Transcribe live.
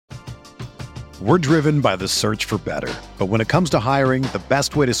We're driven by the search for better. But when it comes to hiring, the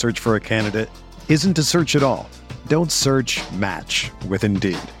best way to search for a candidate isn't to search at all. Don't search, match with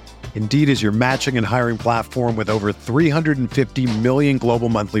Indeed. Indeed is your matching and hiring platform with over 350 million global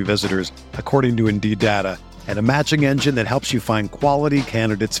monthly visitors, according to Indeed data, and a matching engine that helps you find quality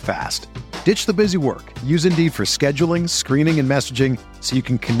candidates fast. Ditch the busy work. Use Indeed for scheduling, screening, and messaging so you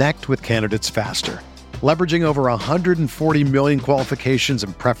can connect with candidates faster. Leveraging over 140 million qualifications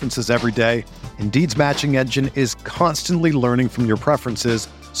and preferences every day, Indeed's matching engine is constantly learning from your preferences,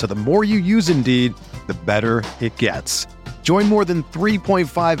 so the more you use Indeed, the better it gets. Join more than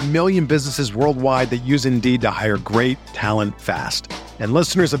 3.5 million businesses worldwide that use Indeed to hire great talent fast. And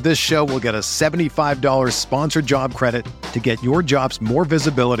listeners of this show will get a $75 sponsored job credit to get your jobs more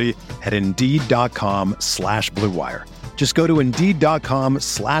visibility at Indeed.com/Blue Wire. Just go to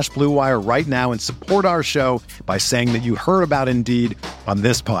Indeed.com/Blue Wire right now and support our show by saying that you heard about Indeed on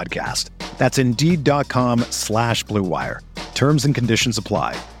this podcast. That's Indeed.com/Blue Wire. Terms and conditions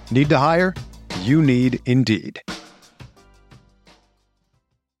apply. Need to hire? You need Indeed.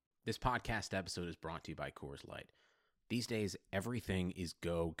 This podcast episode is brought to you by Coors Light. These days, everything is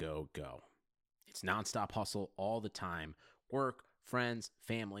go, go, go. It's nonstop hustle all the time. Work, friends,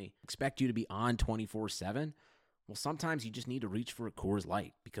 family, expect you to be on 24/7. Well, sometimes you just need to reach for a Coors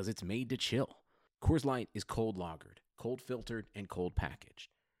Light because it's made to chill. Coors Light is cold lagered, cold filtered, and cold packaged.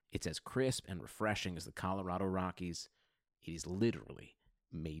 It's as crisp and refreshing as the Colorado Rockies. It is literally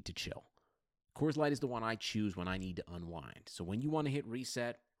made to chill. Coors Light is the one I choose when I need to unwind. So when you want to hit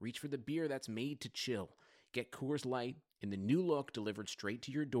reset, reach for the beer that's made to chill. Get Coors Light in the new look delivered straight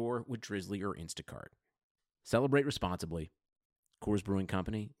to your door with Drizzly or Instacart. Celebrate responsibly. Coors Brewing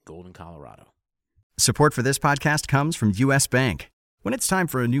Company, Golden, Colorado. Support for this podcast comes from U.S. Bank. When it's time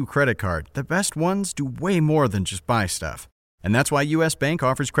for a new credit card, the best ones do way more than just buy stuff. And that's why U.S. Bank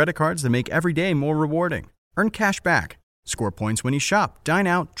offers credit cards that make every day more rewarding. Earn cash back, score points when you shop, dine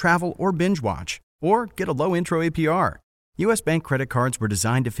out, travel, or binge watch, or get a low intro APR. U.S. Bank credit cards were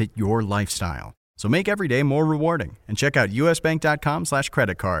designed to fit your lifestyle. So make every day more rewarding and check out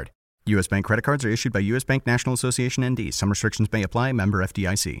usbank.com/credit card. U.S. Bank credit cards are issued by U.S. Bank National Association ND. Some restrictions may apply. Member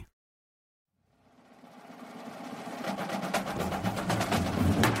FDIC.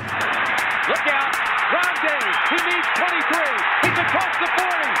 Look out. Rondé. He needs 23. He's across the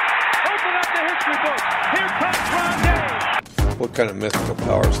 40. Open up the history book. Here comes Rondé. What kind of mythical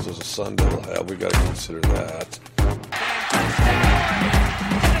powers does a Sun Devil have? We got to consider that.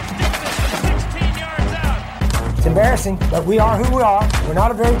 It's embarrassing, but we are who we are. We're not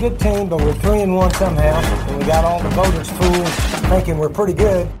a very good team, but we're 3-1 somehow. And we got all the voters fooled thinking we're pretty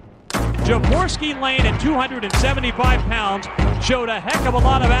good. Jaworski Lane at 275 pounds showed a heck of a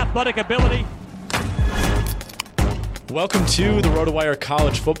lot of athletic ability. Welcome to the RotoWire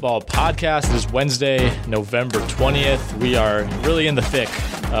College Football Podcast. It is Wednesday, November 20th. We are really in the thick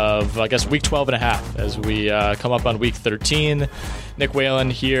of, week 12 and a half as we come up on week 13. Nick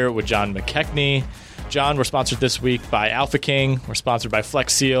Whalen here with John McKechnie. John, we're sponsored this week by Alpha King. We're sponsored by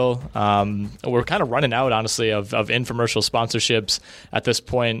Flex Seal. We're kind of running out, honestly, of infomercial sponsorships at this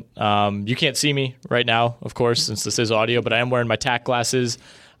point. You can't see me right now, of course, since this is audio, but I am wearing my TAC glasses.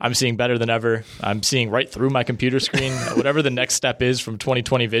 I'm seeing better than ever. I'm seeing right through my computer screen. Whatever the next step is from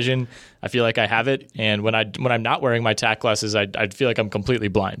 20/20 vision, I feel like I have it. And when I'm not wearing my TAC glasses, I feel like I'm completely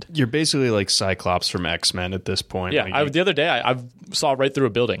blind. You're basically like Cyclops from X-Men at this point. Yeah, the other day I saw right through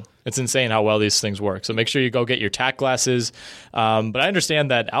a building. It's insane how well these things work. So make sure you go get your TAC glasses. But I understand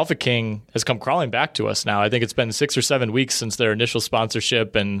that Alpha King has come crawling back to us now. I think it's been 6 or 7 weeks since their initial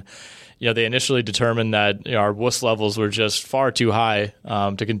sponsorship, and they initially determined that our wuss levels were just far too high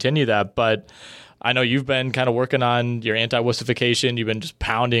to continue that. But I know you've been kind of working on your anti-wussification. You've been just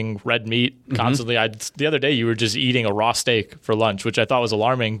pounding red meat constantly. The other day you were just eating a raw steak for lunch, which I thought was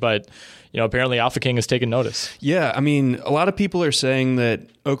alarming, but apparently Alpha King has taken notice. Yeah, I mean, a lot of people are saying that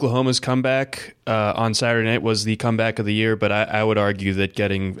Oklahoma's comeback on Saturday night was the comeback of the year, but I would argue that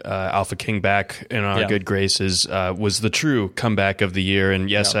getting Alpha King back in our good graces was the true comeback of the year. And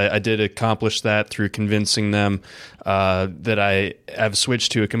yes, I did accomplish that through convincing them that I have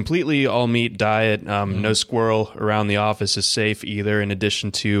switched to a completely all-meat diet. No squirrel around the office is safe either, in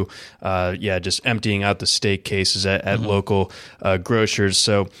addition to just emptying out the steak cases at local grocers.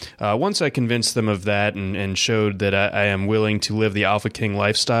 So once I convinced them of that and showed that I am willing to live the Alpha King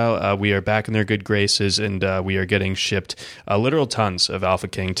lifestyle, we are back in their good graces, and we are getting shipped literal tons of Alpha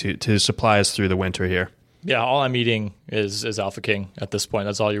King to supply us through the winter here. Yeah, all I'm eating is Alpha King at this point.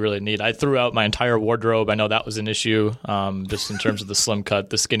 That's all you really need. I threw out my entire wardrobe. I know that was an issue, just in terms of the slim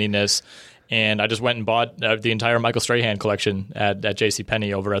cut, the skinniness. and I just went and bought the entire Michael Strahan collection at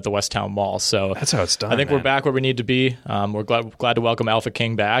JCPenney over at the Westtown Mall. So that's how it's done. I think we're back where we need to be. We're glad to welcome Alpha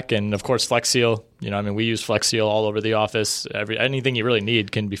King back, and of course Flex Seal. We use Flex Seal all over the office. Anything you really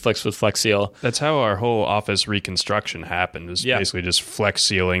need can be fixed with Flex Seal. That's how our whole office reconstruction happened. It was basically just Flex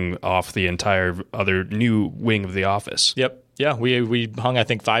Sealing off the entire other new wing of the office. Yep. Yeah, we hung, I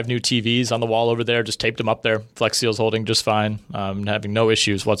think, 5 new TVs on the wall over there, just taped them up there. Flex Seal's holding just fine, having no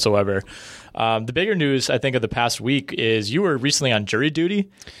issues whatsoever. The bigger news, I think, of the past week is you were recently on jury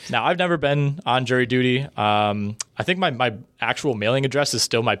duty. Now, I've never been on jury duty. I think my actual mailing address is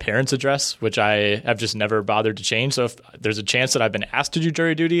still my parents' address, which I have just never bothered to change. So if there's a chance that I've been asked to do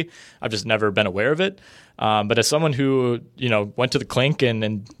jury duty, I've just never been aware of it. But as someone who, went to the clink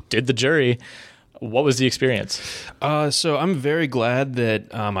and did the jury, what was the experience? So I'm very glad that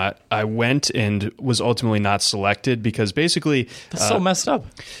I went and was ultimately not selected, because basically that's so messed up.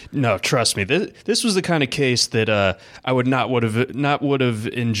 No, trust me. This was the kind of case that I would not would have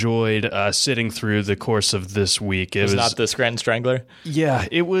enjoyed sitting through the course of this week. It was not the Scranton Strangler. Yeah,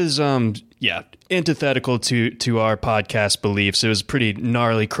 it was. Antithetical to our podcast beliefs. It was a pretty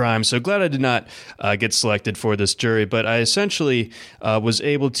gnarly crime. So glad I did not get selected for this jury, but I essentially was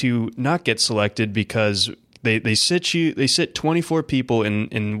able to not get selected because they sit 24 people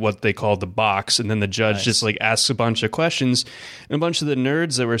in what they call the box, and then the judge just asks a bunch of questions, and a bunch of the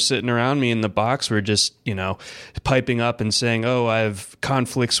nerds that were sitting around me in the box were just piping up and saying, "Oh, I have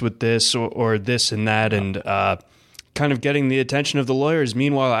conflicts with this or this and that," and kind of getting the attention of the lawyers.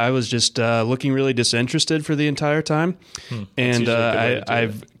 Meanwhile, I was just looking really disinterested for the entire time. And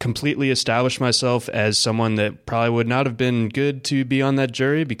I've completely established myself as someone that probably would not have been good to be on that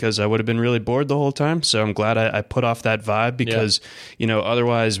jury, because I would have been really bored the whole time. So I'm glad I put off that vibe, because,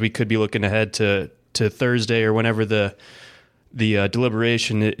 otherwise we could be looking ahead to Thursday or whenever the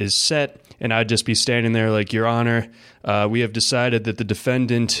deliberation is set, and I'd just be standing there like, "Your Honor, we have decided that the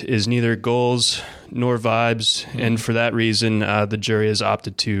defendant is neither goals nor vibes, and for that reason, the jury has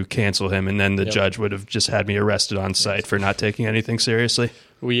opted to cancel him," and then the judge would have just had me arrested on site for not taking anything seriously.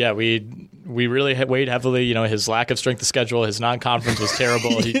 We really weighed heavily. His lack of strength of schedule, his non-conference was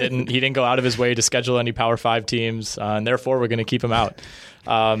terrible. He didn't go out of his way to schedule any Power 5 teams, and therefore we're going to keep him out.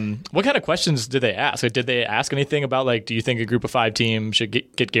 What kind of questions did they ask? Did they ask anything about, do you think a Group of 5 team should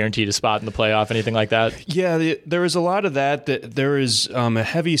get guaranteed a spot in the playoff, anything like that? Yeah, there was a lot of that. There is a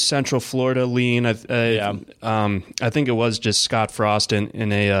heavy Central Florida lean. I think it was just Scott Frost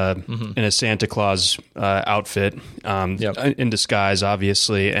in a Santa Claus outfit, in disguise,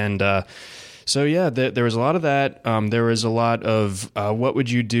 obviously, and. So, there was a lot of that. There was a lot of what would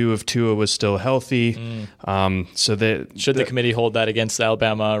you do if Tua was still healthy? Should the committee hold that against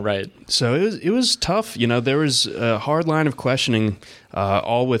Alabama? Right. So it was tough. There was a hard line of questioning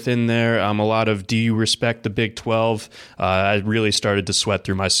all within there. A lot of, do you respect the Big 12? I really started to sweat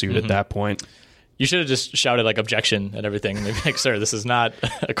through my suit at that point. You should have just shouted objection and everything. Maybe sir, this is not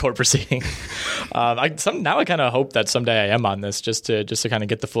a court proceeding. Now I kind of hope that someday I am on this just to kind of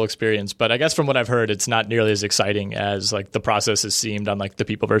get the full experience. But I guess from what I've heard, it's not nearly as exciting as the process has seemed on the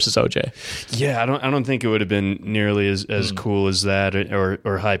People versus OJ. Yeah, I don't think it would have been nearly as cool as that,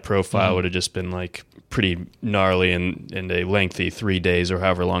 or high profile. Would have just been pretty gnarly and a lengthy 3 days or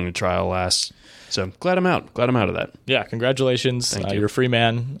however long the trial lasts. So glad I'm out. Glad I'm out of that. Yeah, congratulations. Thank you. You're a free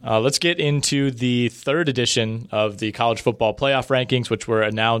man. Let's get into the third edition of the college football playoff rankings, which were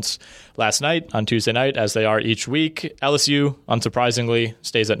announced last night on Tuesday night, as they are each week. LSU, unsurprisingly,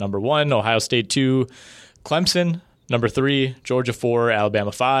 stays at number 1. Ohio State 2. Clemson, number 3. Georgia 4.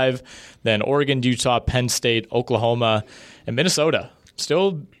 Alabama 5. Then Oregon, Utah, Penn State, Oklahoma, and Minnesota.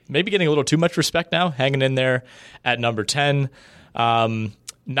 Still maybe getting a little too much respect now, hanging in there at number 10.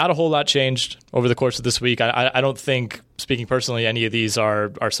 Not a whole lot changed over the course of this week. I don't think, speaking personally, any of these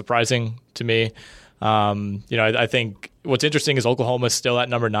are surprising to me. I think what's interesting is Oklahoma is still at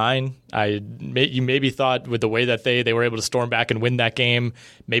number 9. You maybe thought with the way that they were able to storm back and win that game,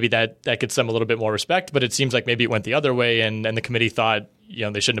 maybe that gets them a little bit more respect. But it seems like maybe it went the other way, and the committee thought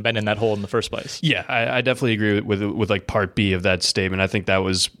they shouldn't have been in that hole in the first place. Yeah, I definitely agree with part B of that statement. I think that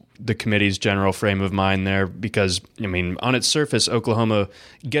was the committee's general frame of mind there, because, on its surface, Oklahoma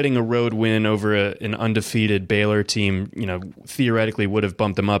getting a road win over an undefeated Baylor team, theoretically would have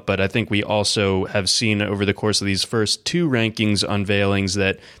bumped them up. But I think we also have seen over the course of these first 2 rankings unveilings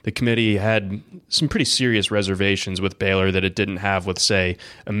that the committee had some pretty serious reservations with Baylor that it didn't have with, say,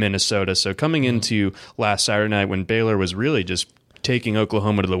 a Minnesota. So coming into last Saturday night, when Baylor was really just taking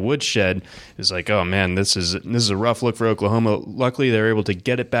Oklahoma to the woodshed is like, oh man, this is a rough look for Oklahoma. Luckily, they're able to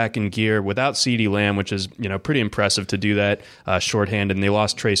get it back in gear without CeeDee Lamb, which is pretty impressive to do that shorthanded. And they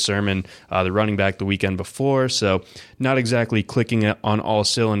lost Trey Sermon, the running back, the weekend before, so not exactly clicking on all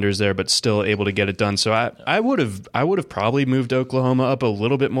cylinders there, but still able to get it done. So I would have probably moved Oklahoma up a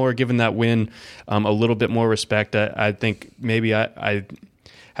little bit more, given that win, a little bit more respect. I think maybe I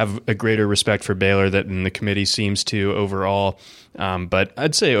have a greater respect for Baylor than the committee seems to overall. But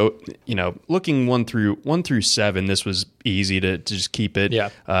I'd say, looking 1 through 7, this was easy to just keep it,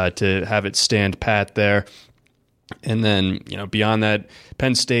 to have it stand pat there. And then, beyond that,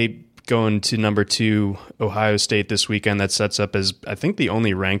 Penn State going to number 2, Ohio State this weekend. That sets up as, I think, the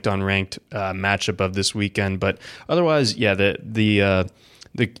only ranked on ranked matchup of this weekend. But otherwise, the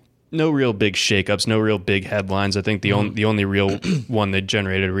no real big shakeups, no real big headlines. I think the only real one that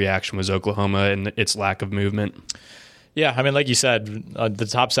generated a reaction was Oklahoma and its lack of movement. Yeah, I mean, like you said, the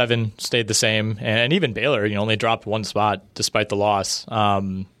top 7 stayed the same, and even Baylor, only dropped 1 spot despite the loss.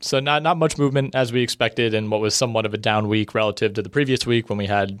 So not much movement as we expected in what was somewhat of a down week relative to the previous week when we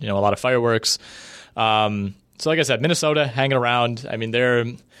had a lot of fireworks. So like I said, Minnesota hanging around. I mean, they're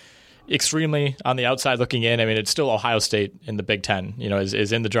extremely on the outside looking in. I mean, it's still Ohio State in the Big Ten,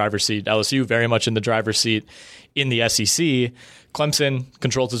 is in the driver's seat. LSU very much in the driver's seat in the SEC. Clemson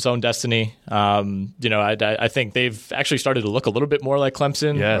controls its own destiny. I think they've actually started to look a little bit more like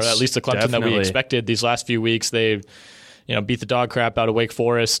Clemson, yes, or at least the Clemson definitely that we expected these last few weeks. They've beat the dog crap out of Wake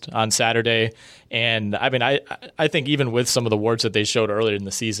Forest on Saturday. And I mean, I think even with some of the warts that they showed earlier in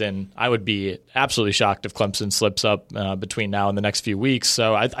the season, I would be absolutely shocked if Clemson slips up between now and the next few weeks.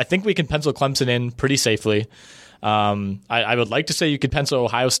 So I think we can pencil Clemson in pretty safely. I would like to say you could pencil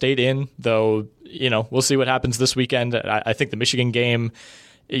Ohio State in, though, we'll see what happens this weekend. I think the Michigan game,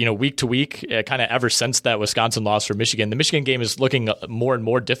 week to week, kind of ever since that Wisconsin loss for Michigan, the Michigan game is looking more and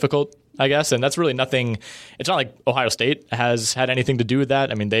more difficult, I guess. And that's really nothing. It's not like Ohio State has had anything to do with that.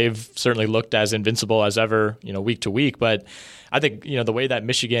 I mean, they've certainly looked as invincible as ever, week to week. But I think, the way that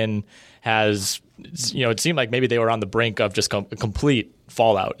Michigan has, it seemed like maybe they were on the brink of just a complete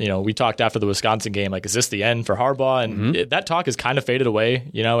fallout. We talked after the Wisconsin game, like, is this the end for Harbaugh? And that talk has kind of faded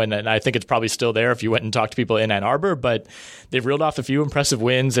away, and I think it's probably still there if you went and talked to people in Ann Arbor, but they've reeled off a few impressive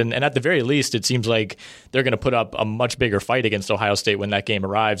wins. And at the very least, it seems like they're going to put up a much bigger fight against Ohio State when that game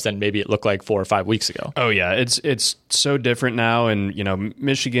arrives than maybe it looked like 4 or 5 weeks ago. Oh yeah. It's so different now. And,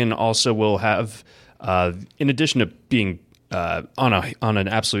 Michigan also will have, in addition to being on an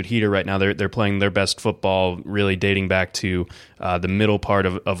absolute heater right now, they're playing their best football, really dating back to the middle part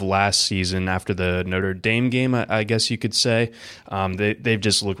of last season after the Notre Dame game, I guess you could say. They've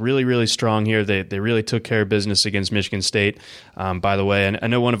just looked really, really strong here. They really took care of business against Michigan State. By the way, and I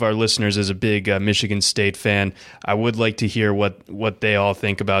know one of our listeners is a big Michigan State fan. I would like to hear what they all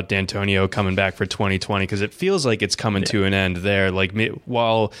think about D'Antonio coming back for 2020, because it feels like it's coming to an end there. Like,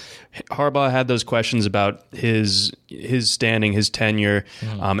 while Harbaugh had those questions about his standing, his tenure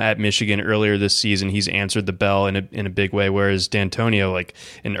at Michigan earlier this season, he's answered the bell in a big way, whereas D'Antonio,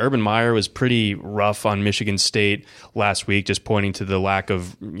 and Urban Meyer was pretty rough on Michigan State last week, just pointing to the lack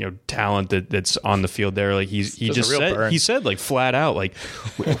of talent that's on the field there. Like, he said like flat out, like,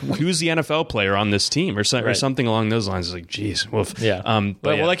 who's the NFL player on this team or something along those lines. It's like, geez, woof. Yeah.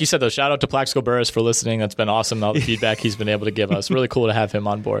 Well, like you said, though, shout out to Plaxico Burress for listening. That's been awesome. All the feedback he's been able to give us. Really cool to have him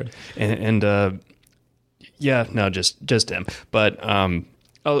on board. Just him. But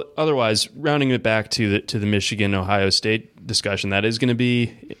otherwise, rounding it back to the Michigan Ohio State discussion, that is going to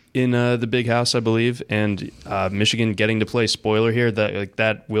be in the Big House, I believe, and Michigan getting to play spoiler here,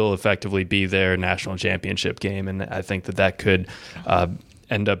 that will effectively be their national championship game, and I think that could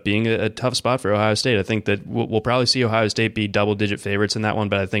end up being a tough spot for Ohio State. I think that we'll probably see Ohio State be double-digit favorites in that one,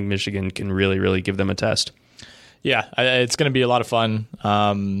 but I think Michigan can really, really give them a test. Yeah, it's going to be a lot of fun.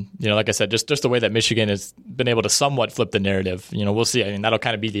 Like I said, just the way that Michigan has been able to somewhat flip the narrative. We'll see. I mean, that'll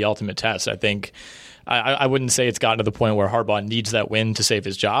kind of be the ultimate test. I think I wouldn't say it's gotten to the point where Harbaugh needs that win to save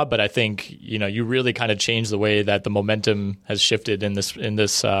his job, but I think you really kind of change the way that the momentum has shifted in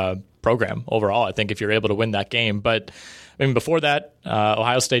this program overall. I think if you're able to win that game, but I mean, before that,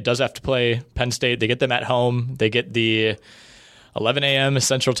 Ohio State does have to play Penn State. They get them at home. They get the 11 a.m.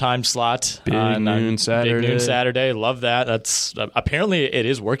 Central Time slot on Big Noon Saturday. Love that. That's apparently it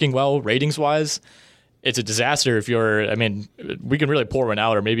is working well ratings wise. It's a disaster if we can really pour one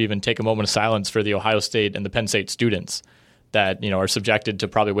out or maybe even take a moment of silence for the Ohio State and the Penn State students. that, are subjected to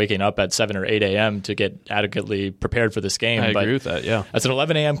probably waking up at 7 or 8 a.m. to get adequately prepared for this game. I agree with that, yeah. That's an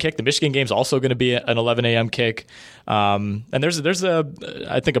 11 a.m. kick. The Michigan game's also going to be an 11 a.m. kick. And there's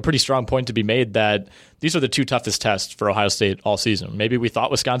I think, a pretty strong point to be made that these are the two toughest tests for Ohio State all season. Maybe we thought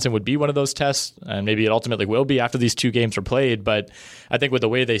Wisconsin would be one of those tests, and maybe it ultimately will be after these two games are played. But I think with the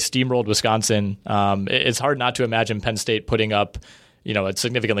way they steamrolled Wisconsin, it's hard not to imagine Penn State putting up a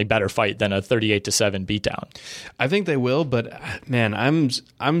significantly better fight than a 38-7 beatdown. I think they will, but man,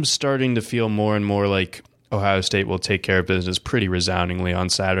 I'm starting to feel more and more like Ohio State will take care of business pretty resoundingly on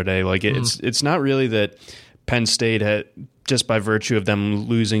Saturday. Like it's not really that Penn State had, just by virtue of them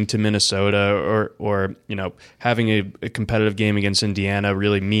losing to Minnesota or having a competitive game against Indiana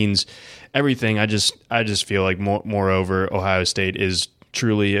really means everything. I just feel like moreover Ohio State is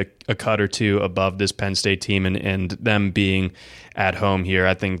truly a cut or two above this Penn State team, and them being at home here,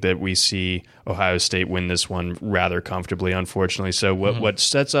 I think that we see Ohio State win this one rather comfortably, unfortunately. So what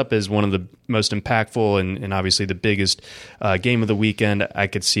sets up as one of the most impactful and obviously the biggest game of the weekend, I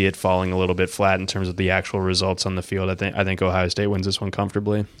could see it falling a little bit flat in terms of the actual results on the field. I think Ohio State wins this one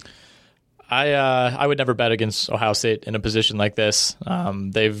comfortably. I would never bet against Ohio State in a position like this.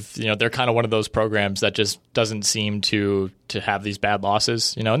 They're kind of one of those programs that just doesn't seem to have these bad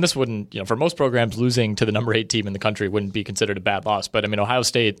losses. And this wouldn't, for most programs, losing to the number 8 team in the country wouldn't be considered a bad loss. But Ohio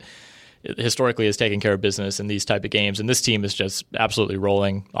State historically has taken care of business in these type of games, and this team is just absolutely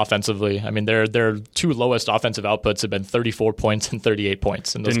rolling offensively. Their two lowest offensive outputs have been 34 points and 38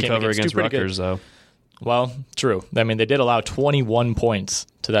 points. And those didn't cover against Rutgers, though. Well, true. They did allow 21 points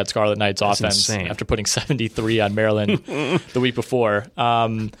to that Scarlet Knights offense after putting 73 on Maryland the week before.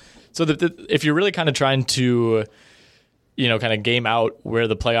 So if you're really kind of trying to, kind of game out where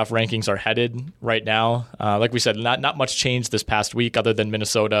the playoff rankings are headed right now, like we said, not much change this past week other than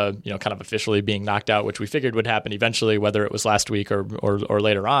Minnesota, kind of officially being knocked out, which we figured would happen eventually, whether it was last week or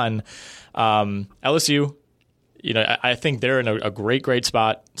later on. LSU, I think they're in a great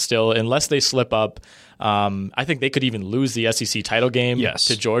spot still, unless they slip up. I think they could even lose the SEC title game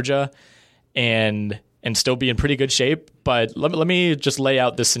to Georgia and still be in pretty good shape. But let me just lay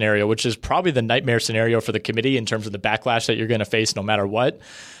out this scenario, which is probably the nightmare scenario for the committee in terms of the backlash that you're going to face no matter what.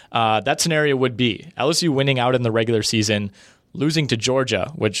 That scenario would be LSU winning out in the regular season, losing to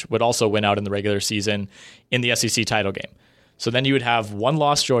Georgia, which would also win out in the regular season in the SEC title game. So then you would have one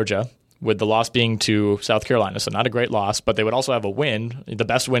loss Georgia, with the loss being to South Carolina. So not a great loss, but they would also have a win, the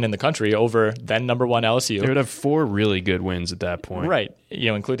best win in the country over then number 1 LSU. They would have 4 really good wins at that point. Right.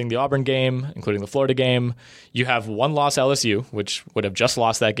 Including the Auburn game, including the Florida game. You have one loss LSU, which would have just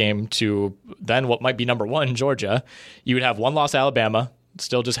lost that game to then what might be number 1 Georgia. You would have one loss Alabama,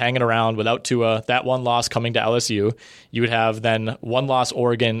 still just hanging around without Tua, that one loss coming to LSU. You would have then one loss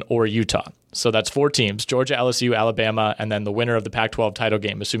Oregon or Utah. So that's 4 teams, Georgia, LSU, Alabama, and then the winner of the Pac-12 title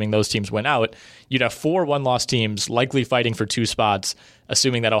game, assuming those teams win out. You'd have 4 one-loss teams likely fighting for 2 spots,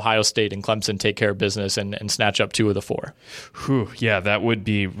 assuming that Ohio State and Clemson take care of business and snatch up 2 of the 4. Whew, yeah, that would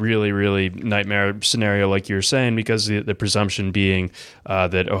be really, really nightmare scenario like you were saying, because the presumption being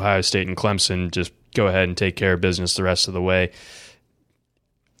that Ohio State and Clemson just go ahead and take care of business the rest of the way.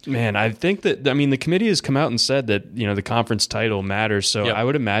 Man, I think that, the committee has come out and said that, the conference title matters. So I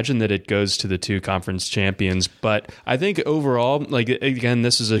would imagine that it goes to the 2 conference champions. But I think overall, again,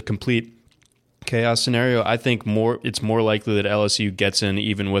 this is a complete chaos scenario. I think it's more likely that LSU gets in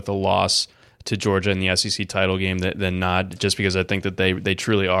even with a loss to Georgia in the SEC title game than not, just because I think that they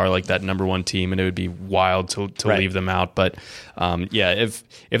truly are like that number 1 team, and it would be wild to leave them out. But if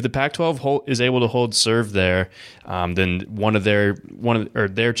the Pac-12 is able to hold serve there, then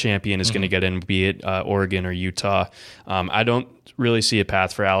their champion is going to get in, be it Oregon or Utah. I don't really see a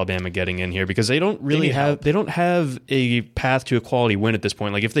path for Alabama getting in here because they don't have a path to a quality win at this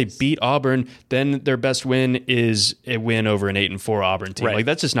point. Like if they beat Auburn, then their best win is a win over an 8-4 Auburn team. Right. Like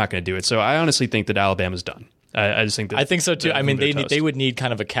that's just not going to do it. So I honestly think that Alabama's done. I just think that I think so too. They would need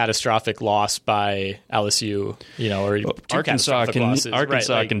kind of a catastrophic loss by LSU, or Arkansas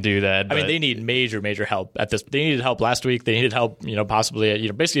can do that. They need major help at this. They needed help last week. They needed help,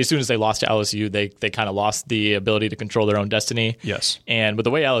 possibly, basically as soon as they lost to LSU, they kind of lost the ability to control their own destiny. Yes. And with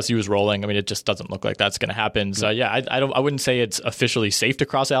the way LSU is rolling, it just doesn't look like that's going to happen. So I wouldn't say it's officially safe to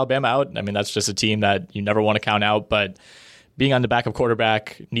cross Alabama out. That's just a team that you never want to count out, but being on the backup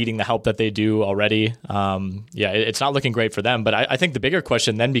quarterback, needing the help that they do already, it's not looking great for them. But I think the bigger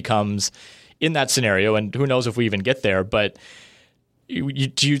question then becomes, in that scenario, and who knows if we even get there, but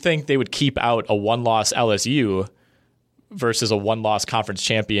do you think they would keep out a one-loss LSU versus a one-loss conference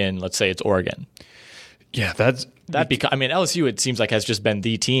champion, let's say it's Oregon? Yeah, LSU, it seems like, has just been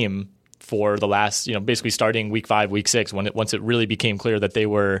the team for the last, basically starting week 5, week 6, once it really became clear that they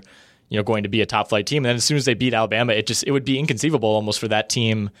were, going to be a top flight team. And then as soon as they beat Alabama, it would be inconceivable almost for that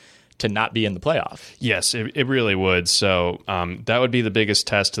team to not be in the playoff. Yes, it really would. So that would be the biggest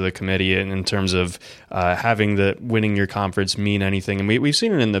test to the committee in terms of having the winning your conference mean anything. And we've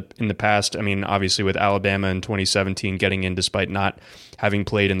seen it in the past. I mean, obviously with Alabama in 2017 getting in despite not having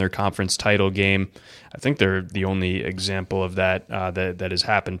played in their conference title game. I think they're the only example of that that has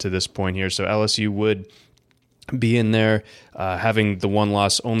happened to this point here. So LSU would be in there, having the one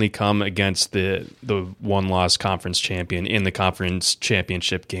loss only come against the one loss conference champion in the conference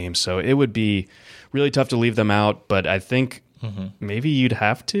championship game. So it would be really tough to leave them out, but I think maybe you'd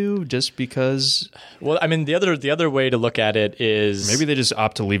have to, just because. Well, I mean, the other way to look at it is maybe they just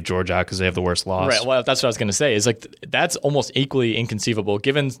opt to leave Georgia out because they have the worst loss. Right. Well, that's what I was going to say. Is like that's almost equally inconceivable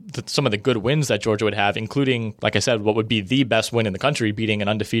given some of the good wins that Georgia would have, including, like I said, what would be the best win in the country, beating an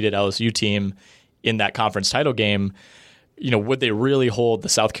undefeated LSU team in that conference title game. Would they really hold the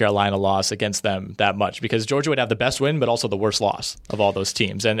South Carolina loss against them that much? Because Georgia would have the best win, but also the worst loss of all those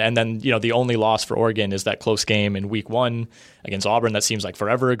teams. And then, the only loss for Oregon is that close game in week 1 against Auburn. That seems like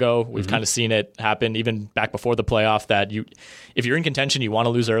forever ago. We've kind of seen it happen even back before the playoff, that if you're in contention, you want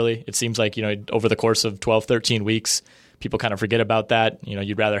to lose early. It seems like, over the course of 12, 13 weeks, people kind of forget about that.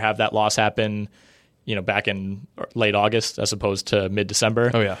 You'd rather have that loss happen, back in late August as opposed to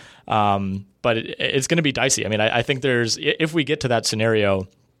mid-December. Oh, yeah. But it's going to be dicey. I mean, I think if we get to that scenario,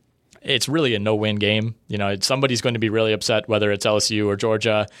 it's really a no-win game. Somebody's going to be really upset, whether it's LSU or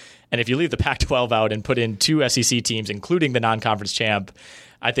Georgia. And if you leave the Pac-12 out and put in 2 SEC teams, including the non-conference champ,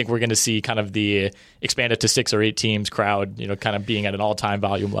 I think we're going to see kind of the expanded to 6 or 8 teams crowd, kind of being at an all-time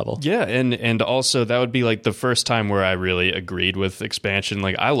volume level. Yeah, and also that would be like the first time where I really agreed with expansion.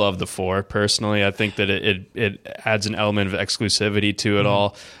 Like, I love the 4 personally. I think that it adds an element of exclusivity to it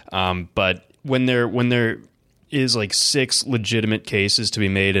all. But when there is like 6 legitimate cases to be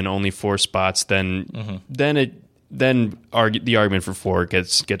made and only 4 spots, then the argument for 4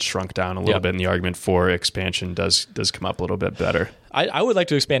 gets shrunk down a little bit, and the argument for expansion does come up a little bit better. I would like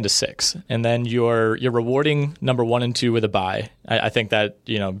to expand to 6, and then you're rewarding number 1 and 2 with a bye. I think that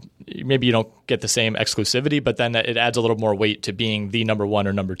maybe you don't get the same exclusivity, but then it adds a little more weight to being the number 1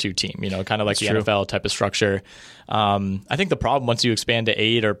 or number 2 team. Kind of like the NFL type of structure. I think the problem once you expand to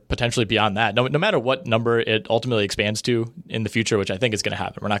 8 or potentially beyond that, no matter what number it ultimately expands to in the future, which I think is going to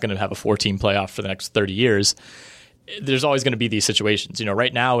happen, we're not going to have a 4-team playoff for the next 30 years. There's always going to be these situations.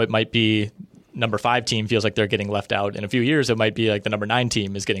 Right now it might be number 5 team feels like they're getting left out. In a few years, it might be like the number 9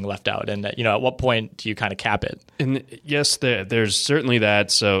 team is getting left out. And at what point do you kind of cap it? And yes, there's certainly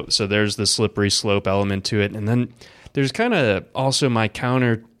that. So there's the slippery slope element to it. And then there's kind of also my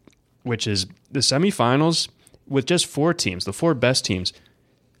counter, which is the semifinals with just 4 teams. The 4 best teams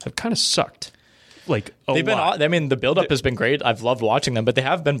have kind of sucked. Like they've been. I mean, the buildup has been great. I've loved watching them, but they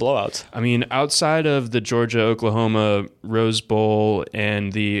have been blowouts. I mean, outside of the Georgia-Oklahoma Rose Bowl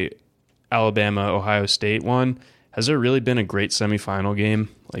and the Alabama-Ohio State one, has there really been a great semifinal game?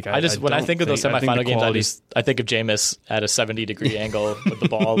 Like when I think of those semifinal games, I think of Jameis at a 70-degree angle with the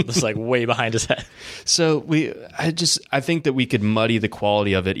ball just like way behind his head. So I think that we could muddy the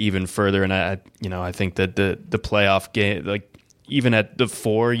quality of it even further, and I think that the playoff game, like, even at the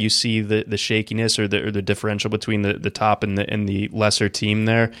 4, you see the shakiness or the differential between the top and the lesser team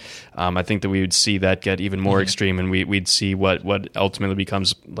there. I think that we would see that get even more extreme, and we'd see what ultimately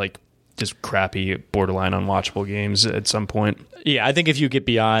becomes like just crappy, borderline unwatchable games at some point. Yeah, I think if you get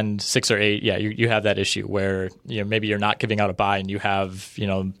beyond 6 or 8, you have that issue where maybe you're not giving out a bye, and you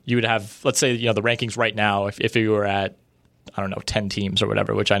would have, let's say, the rankings right now, if you were at, I don't know, 10 teams or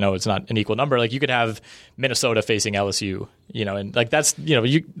whatever, which I know it's not an equal number. Like, you could have Minnesota facing LSU, and like that's,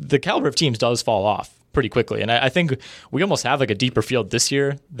 the caliber of teams does fall off pretty quickly. And I think we almost have like a deeper field this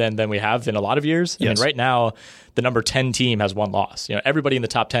year than we have in a lot of years. Yes. I mean, right now, the number 10 team has 1 loss. Everybody in the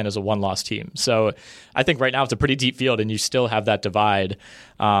top 10 is a 1-loss team. So I think right now it's a pretty deep field, and you still have that divide.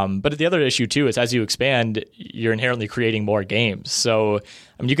 But the other issue too is as you expand, you're inherently creating more games. So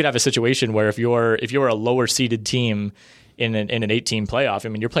I mean, you could have a situation where if you're a lower seeded team in an 8-team playoff, I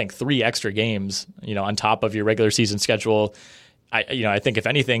mean, you're playing 3 extra games, on top of your regular season schedule. I think if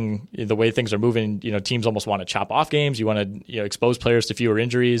anything, the way things are moving, teams almost want to chop off games. You want to expose players to fewer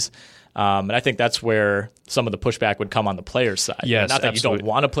injuries. And I think that's where some of the pushback would come on the players' side. Yes, not that absolutely. You don't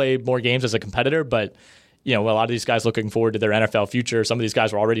want to play more games as a competitor, but a lot of these guys looking forward to their NFL future. Some of these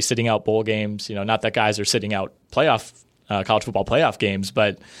guys are already sitting out bowl games. Not that guys are sitting out college football playoff games,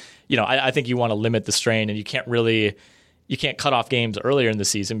 but I think you want to limit the strain, and you can't really you can't cut off games earlier in the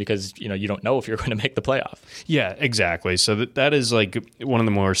season because, you don't know if you're going to make the playoff. Yeah, exactly. So that is like one of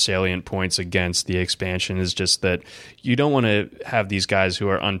the more salient points against the expansion is just that you don't want to have these guys who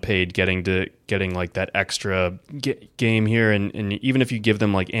are unpaid getting like that extra game here. And even if you give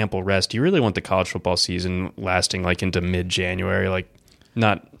them like ample rest, you really want the college football season lasting like into mid-January. Like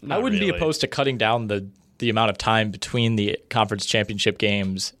not I wouldn't really be opposed to cutting down the amount of time between the conference championship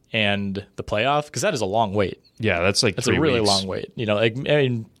games and the playoff, because that is a long wait. Yeah, that's like 3 a really weeks. long wait.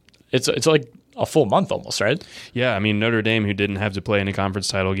 It's like a full month almost, right? Yeah, I mean Notre Dame, who didn't have to play in a conference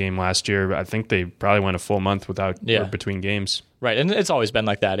title game last year, I think they probably went a full month without or between games. Right, and it's always been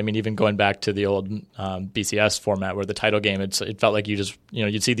like that. I mean, even going back to the old BCS format where the title game, it felt like you just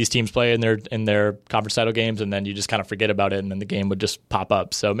you'd see these teams play in their conference title games, and then you just kind of forget about it, and then the game would just pop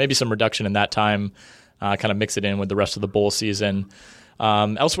up. So maybe some reduction in that time, kind of mix it in with the rest of the bowl season.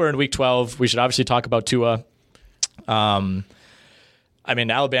 Elsewhere in Week 12, we should obviously talk about Tua. I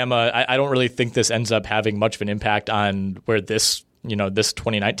mean, Alabama, I don't really think this ends up having much of an impact on where this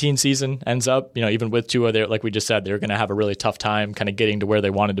 2019 season ends up. Even with Tua, like we just said, they're going to have a really tough time kind of getting to where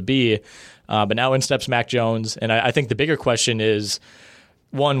they wanted to be. But now in steps Mac Jones. And I think the bigger question is,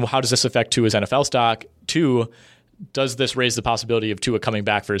 one, how does this affect Tua's NFL stock? Two, does this raise the possibility of Tua coming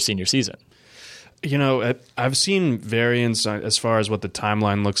back for his senior season? I've seen variants as far as what the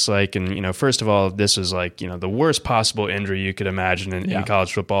timeline looks like. And, first of all, this is like, the worst possible injury you could imagine in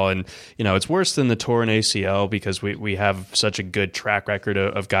college football. And, it's worse than the torn ACL because we have such a good track record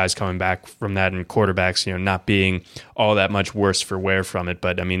of guys coming back from that and quarterbacks, not being all that much worse for wear from it.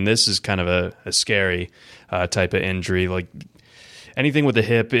 But, I mean, this is kind of a scary type of injury. Like, anything with the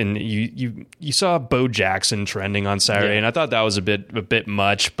hip, and you saw Bo Jackson trending on Saturday, and I thought that was a bit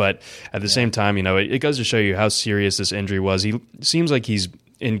much, but at the same time, it goes to show you how serious this injury was. He seems like he's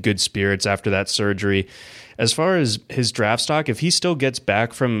in good spirits after that surgery. As far as his draft stock, if he still gets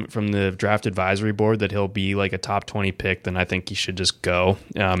back from the draft advisory board that he'll be like a top 20 pick, then I think he should just go.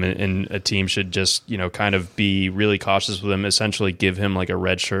 And a team should just, kind of be really cautious with him, essentially give him like a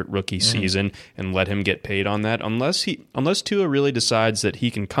redshirt rookie season and let him get paid on that. Unless Tua really decides that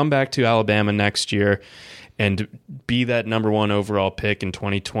he can come back to Alabama next year and be that number 1 overall pick in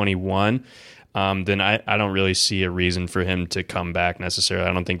 2021, then I don't really see a reason for him to come back necessarily.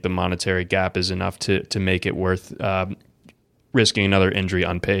 I don't think the monetary gap is enough to make it worth risking another injury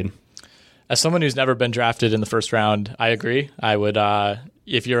unpaid. As someone who's never been drafted in the first round, I agree. I would,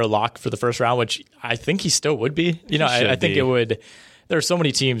 if you're a lock for the first round, which I think he still would be. I think it would. There are so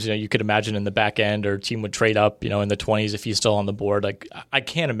many teams you could imagine in the back end, or a team would trade up in the 20s if he's still on the board. Like I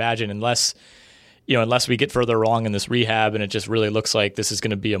can't imagine unless we get further along in this rehab and it just really looks like this is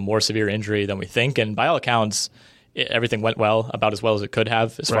going to be a more severe injury than we think. And by all accounts, everything went about as well as it could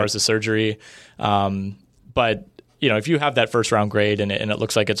have as far as the surgery. But, if you have that first round grade and it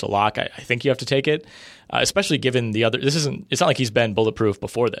looks like it's a lock, I think you have to take it, especially given the other. It's not like he's been bulletproof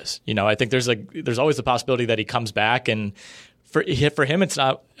before this. I think there's always the possibility that he comes back. And for him, it's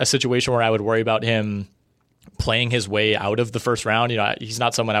not a situation where I would worry about him playing his way out of the first round. He's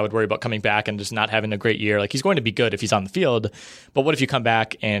not someone I would worry about coming back and just not having a great year. Like, he's going to be good if he's on the field, but what if you come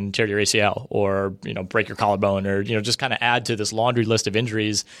back and tear your ACL or, break your collarbone or, just kind of add to this laundry list of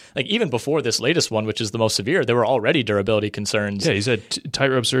injuries? Like, even before this latest one, which is the most severe, there were already durability concerns. Yeah, he's had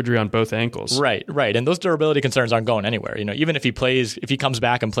tightrope surgery on both ankles. Right. And those durability concerns aren't going anywhere. Even if he comes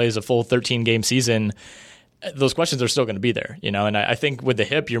back and plays a full 13-game season, those questions are still going to be there, and I think with the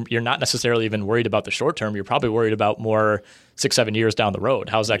hip, you're not necessarily even worried about the short term. You're probably worried about more 6-7 years down the road.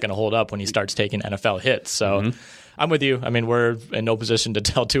 How's that going to hold up when he starts taking NFL hits? So I'm with you. I mean, we're in no position to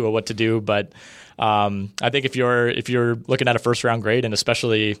tell Tua what to do, but I think if you're looking at a first round grade and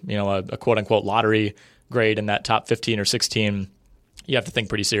especially a quote unquote lottery grade in that top 15 or 16, you have to think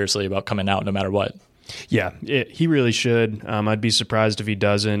pretty seriously about coming out no matter what. Yeah, he really should. I'd be surprised if he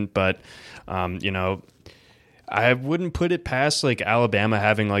doesn't, but I wouldn't put it past like Alabama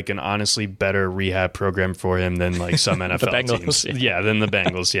having like an honestly better rehab program for him than like some NFL teams. Yeah, than the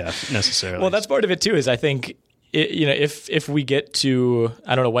Bengals. Yeah, necessarily. Well, that's part of it too. Is I think if we get to,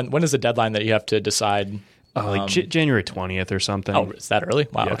 I don't know, when is the deadline that you have to decide? January 20th or something. Oh, is that early?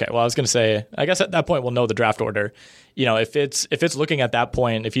 Wow. Yeah. Okay. Well, I was going to say, I guess at that point we'll know the draft order. If it's looking at that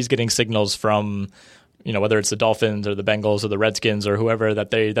point, if he's getting signals from, whether it's the Dolphins or the Bengals or the Redskins or whoever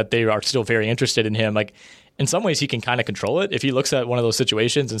that they are still very interested in him, like, in some ways he can kind of control it. If he looks at one of those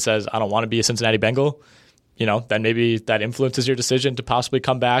situations and says, I don't want to be a Cincinnati Bengal, then maybe that influences your decision to possibly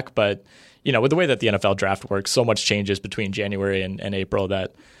come back. But, with the way that the NFL draft works, so much changes between January and April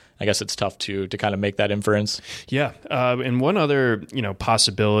that I guess it's tough to kind of make that inference. Yeah. And one other,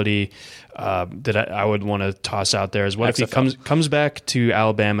 possibility that I would want to toss out there is what if he comes back to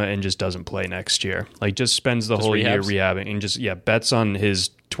Alabama and just doesn't play next year? Like just spends the whole year rehabbing and just bets on his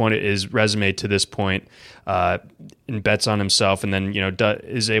resume to this point, and bets on himself, and then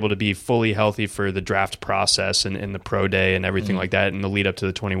is able to be fully healthy for the draft process and the pro day and everything like that, and the lead up to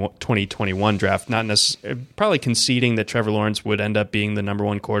the 2021 draft. Not necessarily, probably conceding that Trevor Lawrence would end up being the number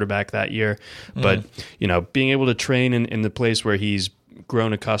one quarterback that year, but being able to train in the place where he's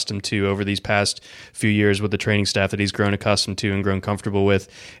grown accustomed to over these past few years with the training staff that he's grown accustomed to and grown comfortable with,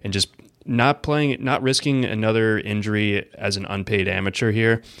 and just not risking another injury as an unpaid amateur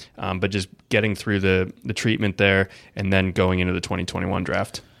here, but just getting through the treatment there and then going into the 2021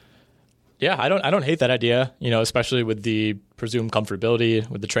 draft. Yeah, I don't hate that idea, especially with the presumed comfortability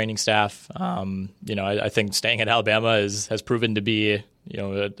with the training staff. I think staying at Alabama has proven to be,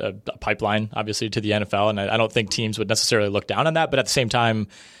 a pipeline, obviously, to the NFL. And I don't think teams would necessarily look down on that. But at the same time,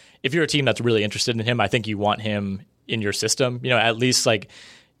 if you're a team that's really interested in him, I think you want him in your system, at least like,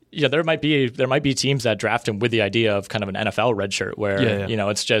 there might be teams that draft him with the idea of kind of an NFL red shirt where,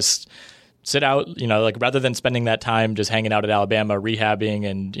 it's just sit out, rather than spending that time just hanging out at Alabama, rehabbing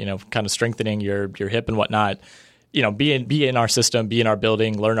and, kind of strengthening your hip and whatnot, be in our system, be in our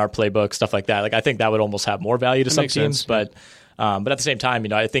building, learn our playbook, stuff like that. Like, I think that would almost have more value to some teams, but at the same time,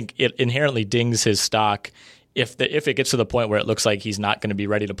 I think it inherently dings his stock if it gets to the point where it looks like he's not going to be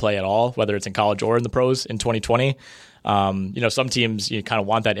ready to play at all, whether it's in college or in the pros in 2020. Some teams kind of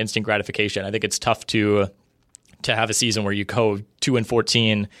want that instant gratification. I think it's tough to have a season where you go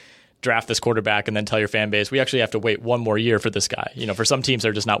 2-14, draft this quarterback, and then tell your fan base we actually have to wait one more year for this guy. For some teams,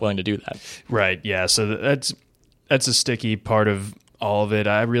 they're just not willing to do that. Right. Yeah. So that's a sticky part of all of it.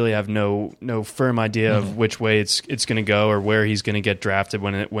 I really have no firm idea of which way it's going to go or where he's going to get drafted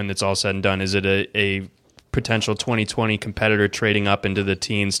when it's all said and done. Is it a potential 2020 competitor trading up into the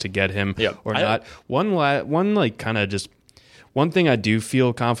teens to get him or not? One thing I do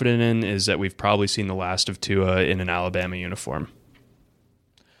feel confident in is that we've probably seen the last of Tua in an Alabama uniform.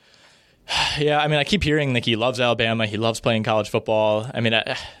 Yeah, I mean, I keep hearing that he loves Alabama. He loves playing college football. I mean,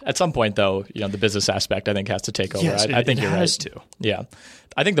 at some point, though, the business aspect, I think, has to take over. Yes, I think you're right. To. Yeah.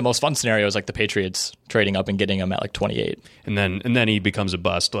 I think the most fun scenario is like the Patriots trading up and getting him at like 28. And then he becomes a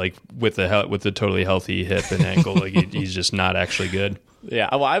bust, like with the totally healthy hip and ankle. Like he's just not actually good.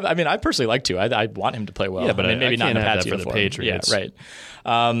 Yeah, well, I personally like to. I want him to play well. Yeah, but maybe not in a Pats uniform for the Patriots. Yeah,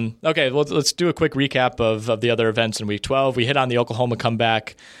 right. Okay, well, let's do a quick recap of the other events in Week 12. We hit on the Oklahoma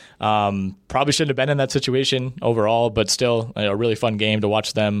comeback. Probably shouldn't have been in that situation overall, but still a really fun game to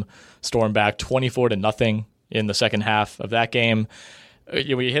watch them storm back 24-0 in the second half of that game.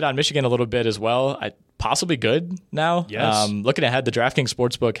 We hit on Michigan a little bit as well. Possibly good now. Yes. Looking ahead, the DraftKings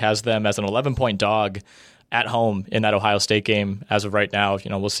Sportsbook has them as an 11-point dog at home in that Ohio State game as of right now.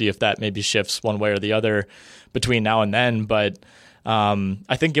 We'll see if that maybe shifts one way or the other between now and then. But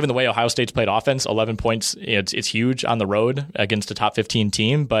I think given the way Ohio State's played offense, 11 points, it's huge on the road against a top 15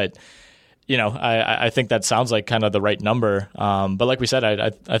 team. But, I think that sounds like kind of the right number. But like we said,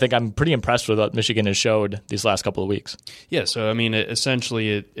 I think I'm pretty impressed with what Michigan has showed these last couple of weeks. Yeah, so, I mean,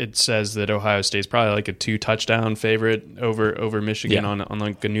 essentially it says that Ohio State's probably like a 2-touchdown favorite over Michigan on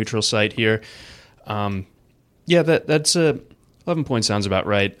like a neutral site here. That's 11 points sounds about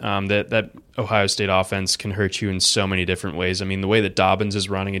right. That Ohio State offense can hurt you in so many different ways. I mean, the way that Dobbins is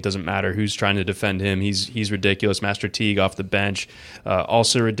running, it doesn't matter who's trying to defend him. He's ridiculous. Master Teague off the bench,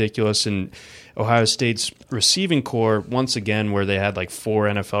 also ridiculous. And Ohio State's receiving core, once again, where they had like 4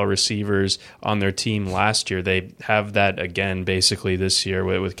 NFL receivers on their team last year, they have that again basically this year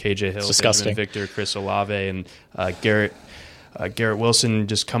with KJ Hill, Benjamin Victor, Chris Olave, and Garrett Wilson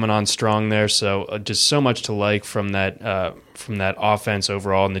just coming on strong there. So just so much to like from that offense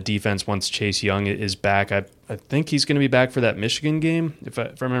overall, and the defense once Chase Young is back. I think he's going to be back for that Michigan game, if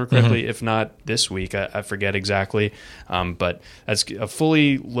I remember correctly. If not this week, I forget exactly. But that's a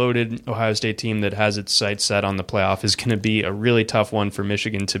fully loaded Ohio State team that has its sights set on the playoff. Is going to be a really tough one for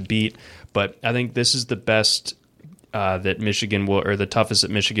Michigan to beat. But I think this is the best that Michigan will, or the toughest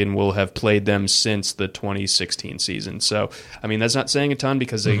that Michigan will have played them since the 2016 season. So, I mean, that's not saying a ton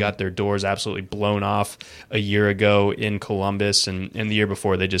because they got their doors absolutely blown off a year ago in Columbus, and the year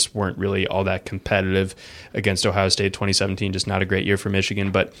before they just weren't really all that competitive against Ohio State. 2017, just not a great year for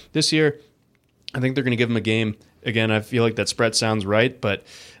Michigan. But this year, I think they're going to give them a game. Again, I feel like that spread sounds right, but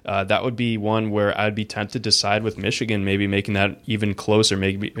that would be one where I'd be tempted to side with Michigan, maybe making that even closer,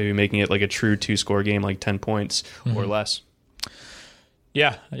 maybe making it like a true 2-score game, like 10 points or less.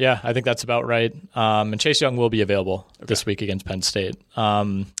 Yeah, I think that's about right. And Chase Young will be available this week against Penn State.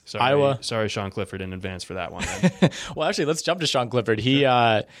 Iowa. Sorry, Sean Clifford in advance for that one. Well, actually, let's jump to Sean Clifford.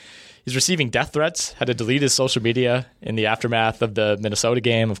 He's receiving death threats, had to delete his social media in the aftermath of the Minnesota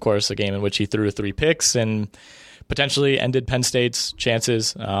game, of course, a game in which he threw 3 picks and potentially ended Penn State's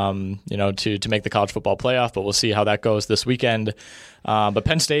chances, to make the college football playoff. But we'll see how that goes this weekend. But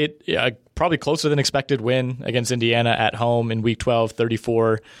Penn State, probably closer than expected win against Indiana at home in Week 12,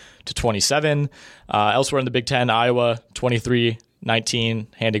 34-27. Elsewhere in the Big Ten, Iowa 23-19,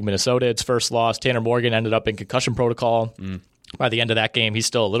 handing Minnesota its first loss. Tanner Morgan ended up in concussion protocol. By the end of that game, he's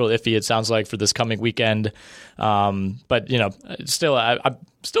still a little iffy, it sounds like, for this coming weekend. But, still, I'm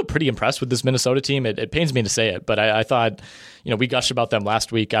still pretty impressed with this Minnesota team. It pains me to say it, but I thought, we gushed about them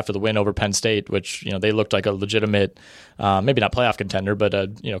last week after the win over Penn State, which, they looked like a legitimate, maybe not playoff contender, but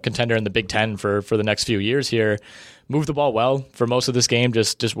a contender in the Big Ten for the next few years here. Moved the ball well for most of this game,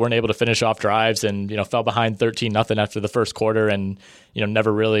 just weren't able to finish off drives and, fell behind 13-0 after the first quarter and,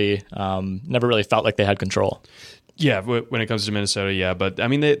 never really felt like they had control. Yeah, when it comes to Minnesota, yeah. But, I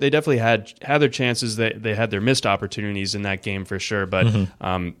mean, they definitely had their chances. They had their missed opportunities in that game for sure. But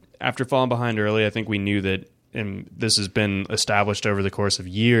after falling behind early, I think we knew that, and this has been established over the course of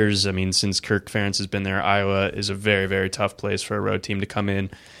years. I mean, since Kirk Ferentz has been there, Iowa is a very, very tough place for a road team to come in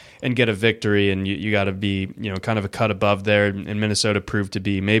and get a victory. And you got to be, kind of a cut above there. And Minnesota proved to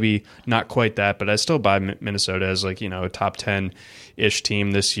be maybe not quite that, but I still buy Minnesota as a top 10-ish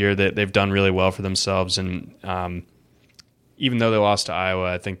team this year. That they've done really well for themselves. And even though they lost to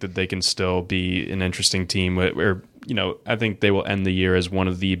Iowa, I think that they can still be an interesting team where I think they will end the year as one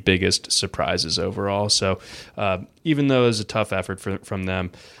of the biggest surprises overall. So even though it was a tough effort from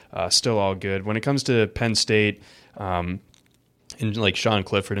them, still all good. When it comes to Penn State and like Sean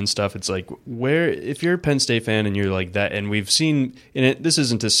Clifford and stuff, it's like, if you're a Penn State fan and you're like that, and we've seen in it, this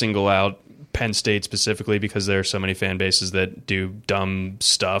isn't to single out Penn State specifically because there are so many fan bases that do dumb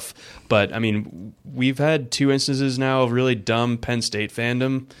stuff. But, I mean, we've had 2 instances now of really dumb Penn State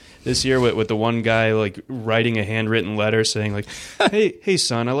fandom this year with the one guy writing a handwritten letter saying hey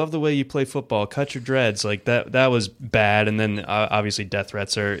son, I love the way you play football, cut your dreads. That was bad. And then obviously death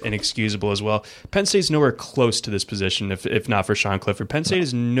threats are inexcusable as well. Penn State's nowhere close to this position if not for Sean Clifford. Penn State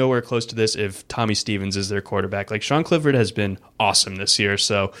is nowhere close to this if Tommy Stevens is their quarterback. Sean Clifford has been awesome this year.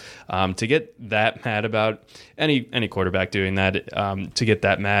 So to get that mad about any quarterback doing that, to get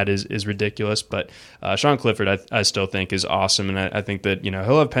that mad is ridiculous. But Sean Clifford I still think is awesome, and I think that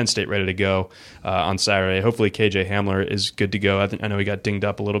he'll have Penn State ready to go on Saturday. Hopefully KJ Hamler is good to go. I know he got dinged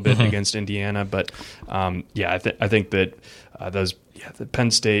up a little bit against Indiana, but I think that the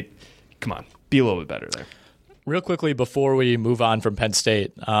Penn State, come on, be a little bit better there. Real quickly before we move on from Penn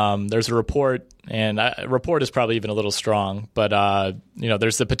State, there's a report, and a report is probably even a little strong, but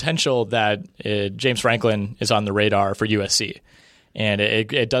there's the potential that James Franklin is on the radar for USC. And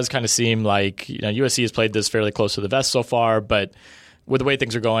it does kind of seem like USC has played this fairly close to the vest so far, but with the way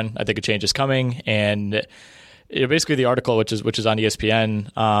things are going, I think a change is coming. And basically the article, which is on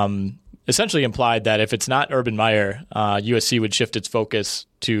ESPN, essentially implied that if it's not Urban Meyer, USC would shift its focus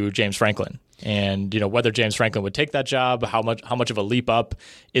to James Franklin. And whether James Franklin would take that job, how much of a leap up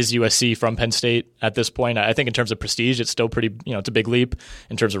is USC from Penn State at this point? I think in terms of prestige, it's still pretty, it's a big leap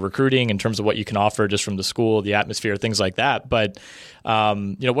in terms of recruiting, in terms of what you can offer just from the school, the atmosphere, things like that. But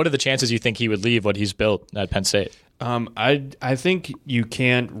what are the chances you think he would leave what he's built at Penn State? I think you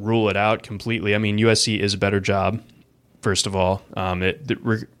can't rule it out completely. I mean, USC is a better job. First of all,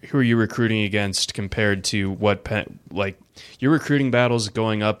 who are you recruiting against compared to what your recruiting battles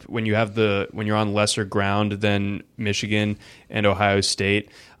going up when you're on lesser ground than Michigan and Ohio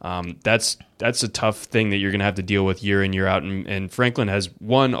State? That's a tough thing that you're going to have to deal with year in, year out. And Franklin has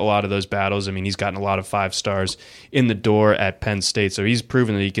won a lot of those battles. I mean, he's gotten a lot of 5 stars in the door at Penn State, so he's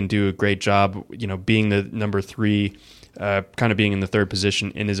proven that he can do a great job. Being the number 3. Kind of being in the 3rd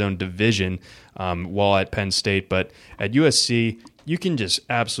position in his own division while at Penn State. But at USC, you can just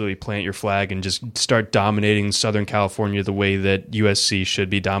absolutely plant your flag and just start dominating Southern California the way that USC should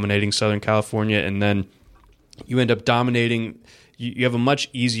be dominating Southern California. And then you end up dominating. You have a much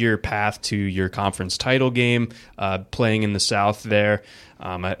easier path to your conference title game playing in the South there.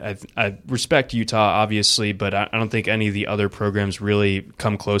 I respect Utah, obviously, but I don't think any of the other programs really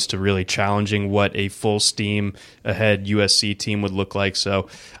come close to really challenging what a full steam ahead USC team would look like. So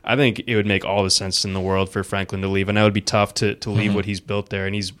I think it would make all the sense in the world for Franklin to leave. I know it would be tough to leave what he's built there,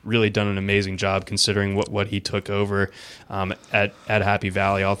 and he's really done an amazing job considering what he took over at Happy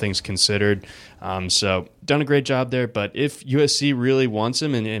Valley, all things considered. So done a great job there, but if USC really wants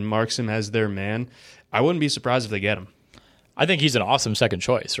him and marks him as their man, I wouldn't be surprised if they get him. I think he's an awesome second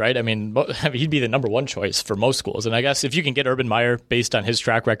choice, right? I mean, he'd be the number one choice for most schools. And I guess if you can get Urban Meyer based on his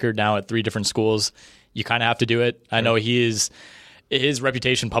track record now at 3 different schools, you kind of have to do it. I know his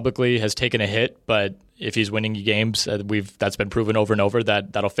reputation publicly has taken a hit, but if he's winning games, that's been proven over and over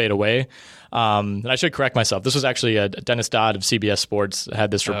that'll fade away. And I should correct myself. This was actually Dennis Dodd of CBS Sports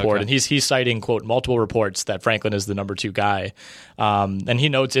had this report, and he's citing, quote, multiple reports that Franklin is the number 2 guy. And he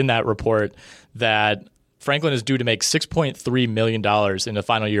notes in that report that Franklin is due to make $6.3 million in the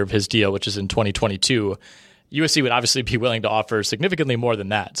final year of his deal, which is in 2022. USC would obviously be willing to offer significantly more than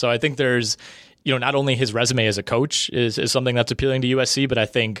that. So I think there's, not only his resume as a coach is something that's appealing to USC, but I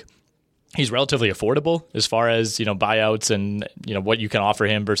think he's relatively affordable as far as, buyouts and, what you can offer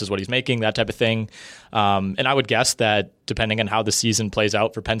him versus what he's making, that type of thing. And I would guess that depending on how the season plays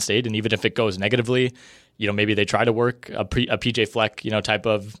out for Penn State, and even if it goes negatively, maybe they try to work a PJ Fleck, type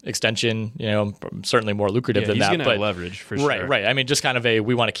of extension, certainly more lucrative than he's that. He's going to have leverage for sure. Right. I mean, just kind of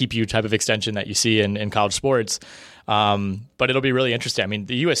we want to keep you type of extension that you see in college sports. But it'll be really interesting. I mean,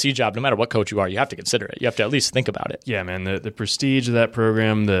 the USC job, no matter what coach you are, you have to consider it. You have to at least think about it. Yeah, man. The prestige of that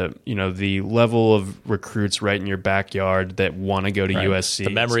program, the level of recruits right in your backyard that want to go to USC.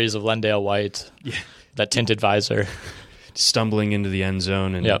 The memories of Lendale White, that tinted visor. Stumbling into the end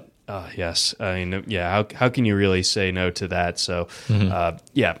zone. And yep. Yes. I mean, how can you really say no to that? So,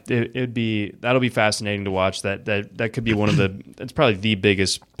 that'll be fascinating to watch. That could be one of it's probably the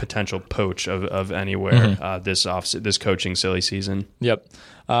biggest potential poach of anywhere this coaching silly season. Yep.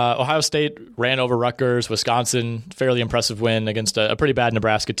 Ohio State ran over Rutgers. Wisconsin, fairly impressive win against a pretty bad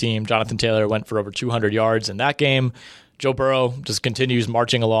Nebraska team. Jonathan Taylor went for over 200 yards in that game. Joe Burrow just continues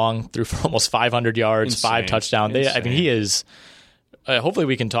marching along, threw for almost 500 yards, Insane. 5 touchdowns. He is. Hopefully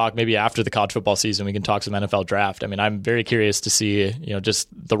we can talk maybe after the college football season. We can talk some NFL draft. I mean, I'm very curious to see, just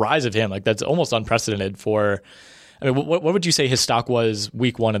the rise of him. Like, that's almost unprecedented for. I mean, what would you say his stock was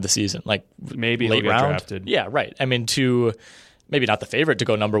week 1 of the season? Like maybe late he'll get round? drafted. Yeah, right. I mean, to maybe not the favorite to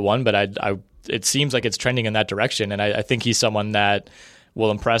go number 1, but it seems like it's trending in that direction. And I think he's someone that will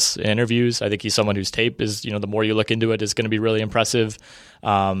impress in interviews. I think he's someone whose tape is, the more you look into it, is going to be really impressive.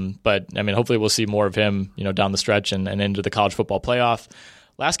 But I mean, hopefully we'll see more of him, down the stretch and into the college football playoff.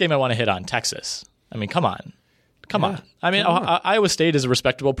 Last game I want to hit on, Texas. I mean, come on. I mean, Iowa State is a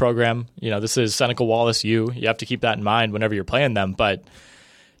respectable program. This is Seneca Wallace U. You have to keep that in mind whenever you're playing them. But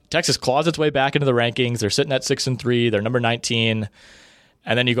Texas claws its way back into the rankings. They're sitting at 6-3. They're number 19.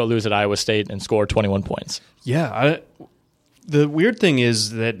 And then you go lose at Iowa State and score 21 points. Yeah. The weird thing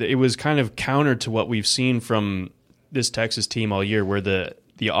is that it was kind of counter to what we've seen from this Texas team all year, where the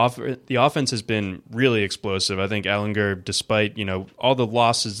offense has been really explosive. I think Ehlinger, despite all the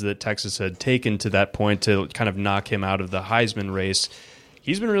losses that Texas had taken to that point to kind of knock him out of the Heisman race,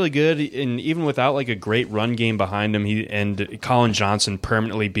 he's been really good. And even without like a great run game behind him, and Colin Johnson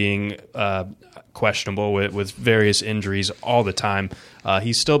permanently being questionable with various injuries all the time,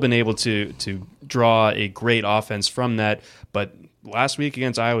 he's still been able to draw a great offense from that. But last week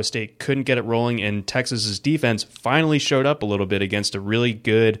against Iowa State, couldn't get it rolling, and Texas's defense finally showed up a little bit against a really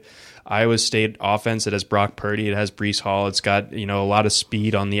good Iowa State offense that has Brock Purdy, it has Breece Hall, it's got a lot of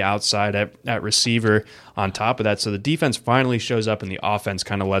speed on the outside at receiver on top of that. So the defense finally shows up, and the offense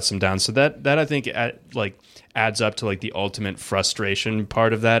kind of lets them down. So that I think adds up to like the ultimate frustration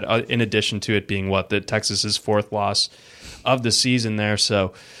part of that. In addition to it being the Texas's 4th loss of the season there,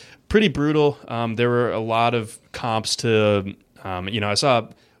 so pretty brutal. There were a lot of comps to. I saw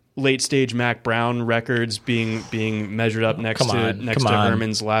late stage Mac Brown records being measured up next to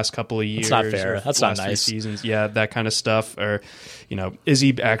Herman's last couple of years. That's not fair. That's not nice. Seasons. Yeah, that kind of stuff. Or, is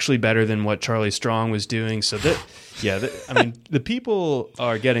he actually better than what Charlie Strong was doing? So the people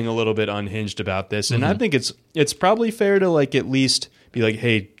are getting a little bit unhinged about this, and I think it's probably fair to at least be like,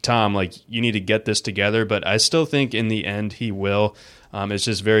 hey, Tom, you need to get this together. But I still think in the end he will. It's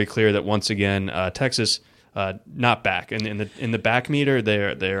just very clear that once again, Texas. Not back, and in the back meter,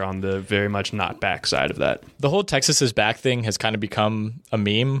 they're on the very much not back side of that. The whole Texas is back thing has kind of become a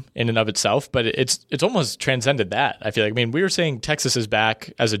meme in and of itself, but it's almost transcended that. I feel like, we were saying Texas is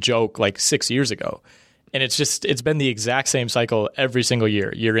back as a joke 6 years ago, and it's been the exact same cycle every single year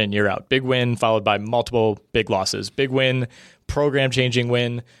in, year out. Big win followed by multiple big losses. Big win, program changing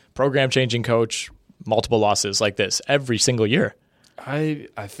coach, multiple losses like this every single year. I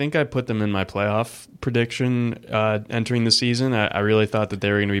think I put them in my playoff prediction entering the season. I really thought that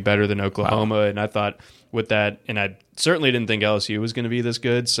they were going to be better than Oklahoma, and I thought with that, and I certainly didn't think LSU was going to be this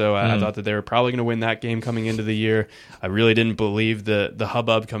good, so I thought that they were probably going to win that game coming into the year. I really didn't believe the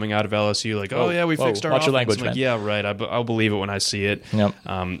hubbub coming out of LSU, like, we fixed our offense. Your language, like, yeah, right, I'll believe it when I see it. Yep.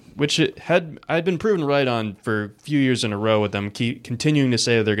 Which I'd been proven right on for a few years in a row with them continuing to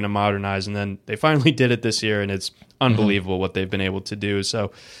say that they're going to modernize, and then they finally did it this year, and it's unbelievable what they've been able to do.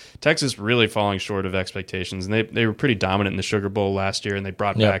 So Texas really falling short of expectations, and they were pretty dominant in the Sugar Bowl last year, and they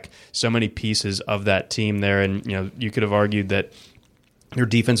brought back so many pieces of that team there. And you could have argued that your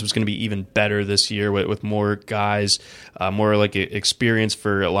defense was going to be even better this year with more guys, more like experience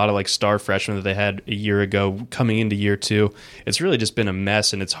for a lot of like star freshmen that they had a year ago coming into year two. It's really just been a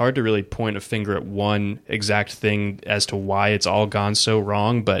mess, and it's hard to really point a finger at one exact thing as to why it's all gone so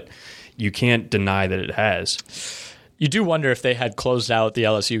wrong, but you can't deny that it has. You do wonder if they had closed out the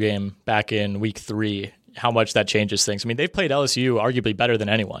LSU game back in week 3, how much that changes things. I mean, they've played LSU arguably better than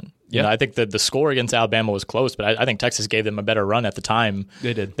anyone. Yeah. I think that the score against Alabama was close, but I think Texas gave them a better run at the time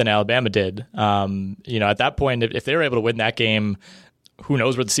than Alabama did. At that point, if they were able to win that game, who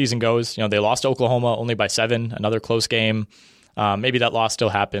knows where the season goes? They lost to Oklahoma only by 7, another close game. Maybe that loss still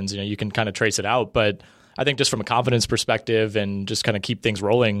happens. You can kind of trace it out, but I think just from a confidence perspective and just kind of keep things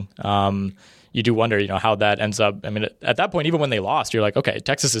rolling, you do wonder, how that ends up. I mean, at that point, even when they lost, you're like, okay,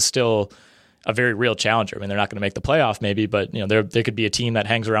 Texas is still a very real challenger. I mean, they're not going to make the playoff maybe, but they could be a team that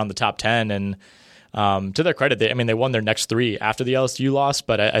hangs around the top 10. And to their credit, they won their next 3 after the LSU loss.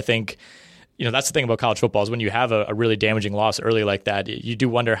 But I think, that's the thing about college football is when you have a really damaging loss early like that, you do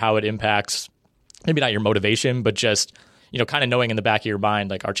wonder how it impacts maybe not your motivation, but just kind of knowing in the back of your mind,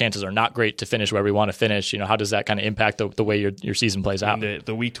 like our chances are not great to finish where we want to finish. How does that kind of impact the way your season plays out?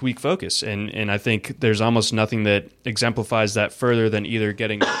 The week-to-week focus. And I think there's almost nothing that exemplifies that further than either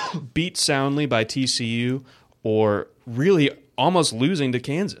getting beat soundly by TCU or really almost losing to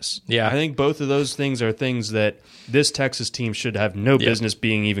Kansas. Yeah. I think both of those things are things that this Texas team should have no business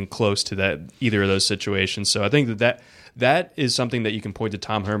being even close to that either of those situations. So I think that is something that you can point to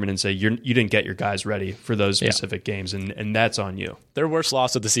Tom Herman and say you didn't get your guys ready for those specific games, and that's on you. Their worst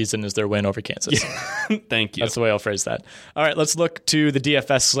loss of the season is their win over Kansas. Thank you. That's the way I'll phrase that. All right, let's look to the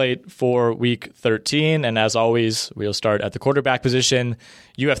DFS slate for Week 13, and as always, we'll start at the quarterback position.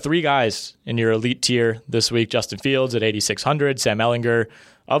 You have 3 guys in your elite tier this week: Justin Fields at 8,600, Sam Ehlinger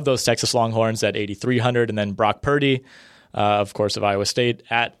of those Texas Longhorns at 8,300, and then Brock Purdy, of course, of Iowa State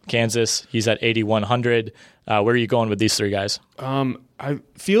at Kansas. He's at 8,100. Where are you going with these 3 guys?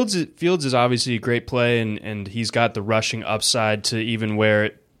 Fields is obviously a great play, and he's got the rushing upside to even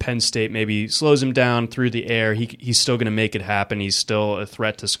where Penn State maybe slows him down through the air. He's still going to make it happen. He's still a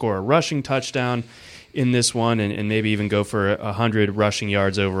threat to score a rushing touchdown in this one and maybe even go for 100 rushing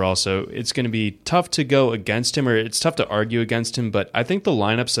yards overall. So it's going to be tough to go against him, or it's tough to argue against him. But I think the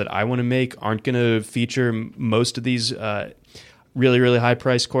lineups that I want to make aren't going to feature most of these really, really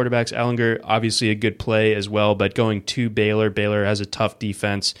high-priced quarterbacks. Ehlinger, obviously a good play as well, but going to Baylor has a tough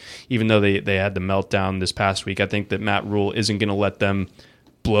defense, even though they had the meltdown this past week. I think that Matt Rule isn't going to let them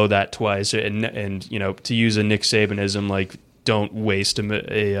blow that twice. And to use a Nick Sabanism, like, don't waste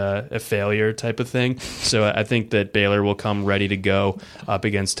a failure type of thing. So I think that Baylor will come ready to go up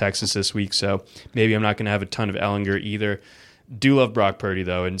against Texas this week. So maybe I'm not going to have a ton of Ehlinger either. Do love Brock Purdy,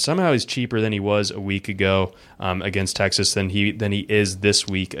 though, and somehow he's cheaper than he was a week ago against Texas than he is this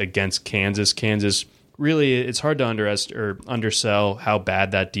week against Kansas. Kansas, really, it's hard to undersell how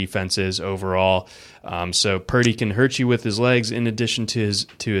bad that defense is overall. So Purdy can hurt you with his legs in addition to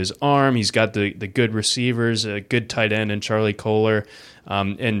his arm. He's got the good receivers, a good tight end in Charlie Kohler.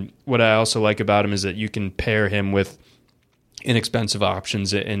 And what I also like about him is that you can pair him with inexpensive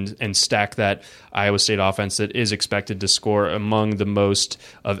options and stack that Iowa State offense that is expected to score among the most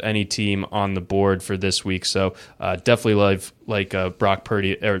of any team on the board for this week. So definitely love Brock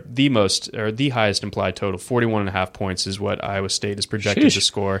Purdy, or the highest implied total, 41.5 points is what Iowa State is projected to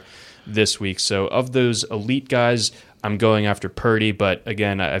score this week. So of those elite guys, I'm going after Purdy, but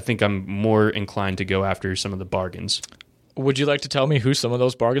again, I think I'm more inclined to go after some of the bargains. Would you like to tell me who some of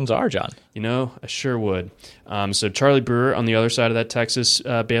those bargains are, John? I sure would. So Charlie Brewer on the other side of that Texas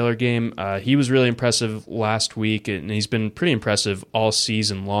Baylor game, he was really impressive last week, and he's been pretty impressive all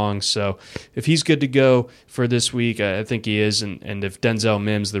season long. So if he's good to go for this week, I think he is. And if Denzel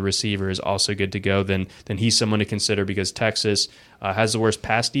Mims, the receiver, is also good to go, then he's someone to consider, because Texas, has the worst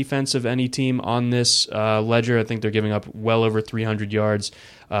pass defense of any team on this ledger. I think they're giving up well over 300 yards.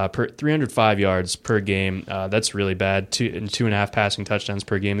 305 yards per game. That's really bad. 2.5 passing touchdowns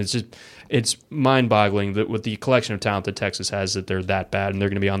per game. It's mind-boggling that with the collection of talent that Texas has that they're that bad, and they're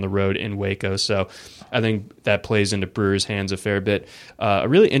going to be on the road in Waco. So I think that plays into Brewer's hands a fair bit. A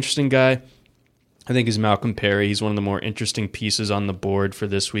really interesting guy, I think, is Malcolm Perry. He's one of the more interesting pieces on the board for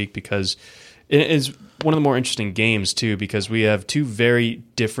this week because it is one of the more interesting games, too, because we have two very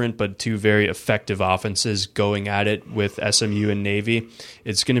different but two very effective offenses going at it with SMU and Navy.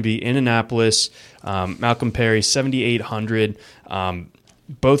 It's going to be in Annapolis. Malcolm Perry, 7,800.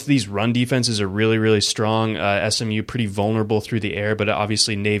 Both of these run defenses are really, really strong. SMU pretty vulnerable through the air, but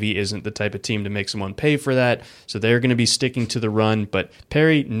obviously Navy isn't the type of team to make someone pay for that, so they're going to be sticking to the run. But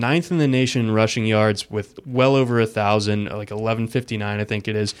Perry, 9th in the nation in rushing yards with well over 1,000, like 1,159, I think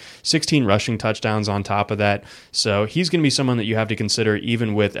it is, 16 rushing touchdowns on top of that. So he's going to be someone that you have to consider,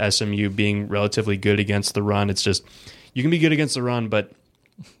 even with SMU being relatively good against the run. It's just, you can be good against the run, but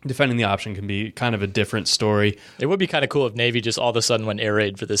defending the option can be kind of a different story. It would be kind of cool if Navy just all of a sudden went air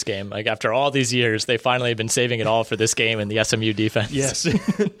raid for this game. Like after all these years, they finally have been saving it all for this game and the SMU defense. Yes.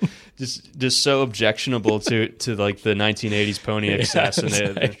 just so objectionable to like the 1980s pony excess.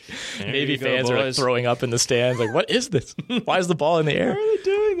 Yeah, and Navy fans are like throwing up in the stands. Like, what is this? Why is the ball in the air? Why are they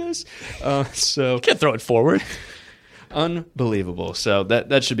doing this? So you can't throw it forward. Unbelievable. So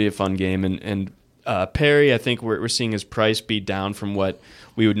that should be a fun game. And Perry, I think we're seeing his price be down from what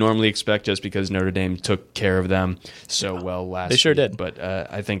we would normally expect just because Notre Dame took care of them so well last week. They sure did. But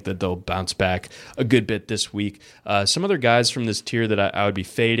I think that they'll bounce back a good bit this week. Some other guys from this tier that I would be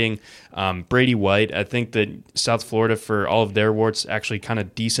fading. Brady White, I think that South Florida, for all of their warts, actually kind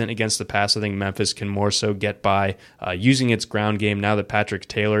of decent against the pass. I think Memphis can more so get by using its ground game. Now that Patrick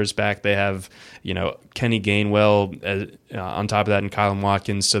Taylor is back, they have Kenny Gainwell on top of that and Kylan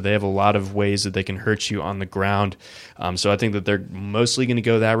Watkins, so they have a lot of ways that they can hurt you on the ground. So I think that they're mostly going to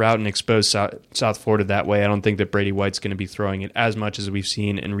go that route and expose South Florida that way. I don't think that Brady White's going to be throwing it as much as we've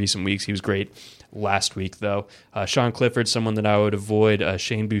seen in recent weeks. He was great last week, though. Sean Clifford, someone that I would avoid.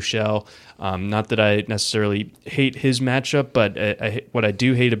 Shane Buechele, not that I necessarily hate his matchup, but what I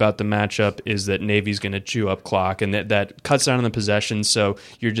do hate about the matchup is that Navy's going to chew up clock, and that cuts down on the possession, so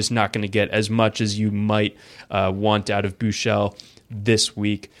you're just not going to get as much as you might want out of Buechele this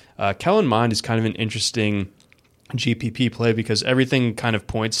week. Kellen Mond is kind of an interesting GPP play because everything kind of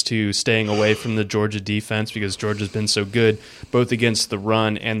points to staying away from the Georgia defense because Georgia's been so good both against the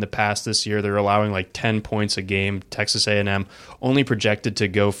run and the pass this year. They're allowing like 10 points a game. Texas A&M only projected to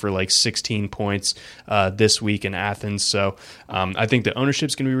go for like 16 points this week in Athens. So I think the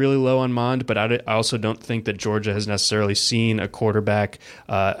ownership's going to be really low on Mond, but I also don't think that Georgia has necessarily seen a quarterback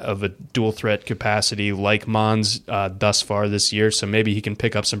of a dual threat capacity like Mond's thus far this year. So maybe he can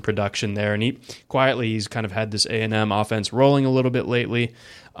pick up some production there. And he's kind of had this A&M offense rolling a little bit lately.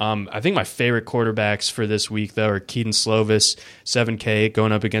 I think my favorite quarterbacks for this week, though, are Keaton Slovis, 7K,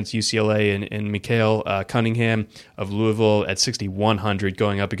 going up against UCLA, and Mikael Cunningham of Louisville at 6,100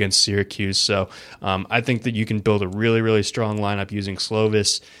 going up against Syracuse. So I think that you can build a really, really strong lineup using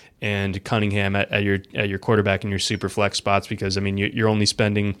Slovis and Cunningham at your quarterback and your super flex spots because, I mean, you're only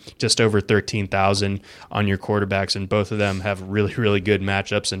spending just over $13,000 on your quarterbacks, and both of them have really, really good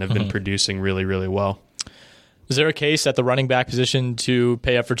matchups and have been producing really, really well. Is there a case at the running back position to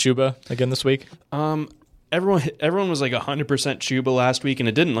pay up for Chuba again this week? Everyone was like 100% Chuba last week, and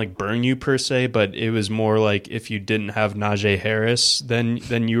it didn't like burn you per se, but it was more like if you didn't have Najee Harris, then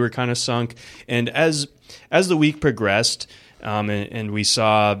you were kind of sunk. And as the week progressed, and we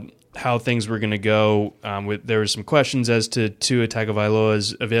saw how things were going to go, there were some questions as to Tua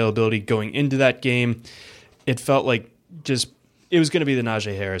Tagovailoa's availability going into that game. It felt like it was going to be the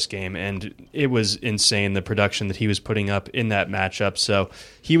Najee Harris game, and it was insane, the production that he was putting up in that matchup. So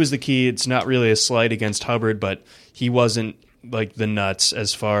he was the key. It's not really a slight against Hubbard, but he wasn't like the nuts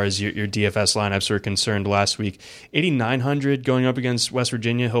as far as your DFS lineups were concerned last week. 8,900 going up against West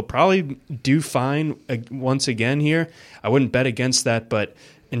Virginia. He'll probably do fine once again here. I wouldn't bet against that, but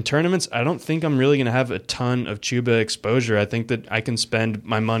in tournaments, I don't think I'm really going to have a ton of Chuba exposure. I think that I can spend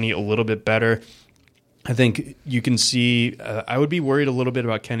my money a little bit better. I think you can see I would be worried a little bit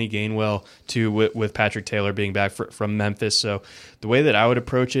about Kenny Gainwell, too, with Patrick Taylor being back from Memphis. So the way that I would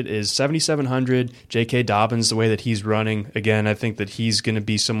approach it is 7,700, J.K. Dobbins, the way that he's running. Again, I think that he's going to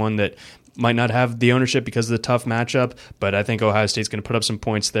be someone that might not have the ownership because of the tough matchup, but I think Ohio State's going to put up some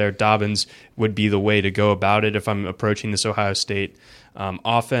points there. Dobbins would be the way to go about it if I'm approaching this Ohio State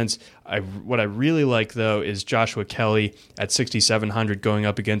offense. What I really like, though, is Joshua Kelly at 6,700 going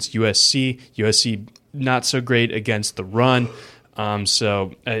up against USC. USC not so great against the run.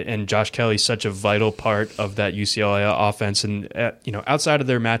 And Josh Kelly's such a vital part of that UCLA offense. And, outside of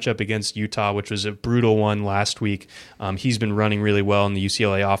their matchup against Utah, which was a brutal one last week, he's been running really well in the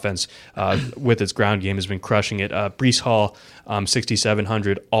UCLA offense with its ground game, has been crushing it. Breece Hall,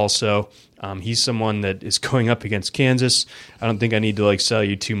 6,700 also. He's someone that is going up against Kansas. I don't think I need to sell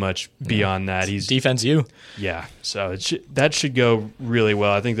you too much beyond that. He's defense U. Yeah, so that should go really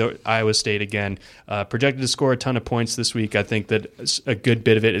well. I think that Iowa State, again, projected to score a ton of points this week. I think that a good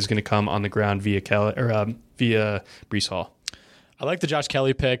bit of it is going to come on the ground via Breece Hall. I like the Josh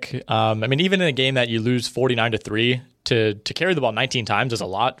Kelly pick. Even in a game that you lose 49-3, to carry the ball 19 times is a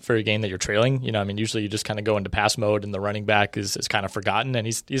lot for a game that you're trailing. Usually you just kind of go into pass mode and the running back is kind of forgotten, and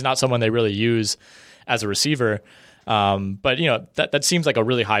he's not someone they really use as a receiver. But that seems like a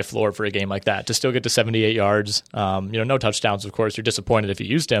really high floor for a game like that, to still get to 78 yards. No touchdowns, of course. You're disappointed if you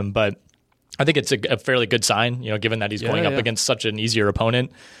used him, but I think it's a fairly good sign, given that he's going up against such an easier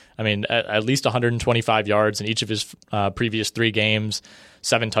opponent. At least 125 yards in each of his previous 3 games,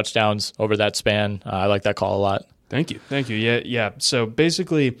 7 touchdowns over that span. I like that call a lot. Thank you. Yeah. So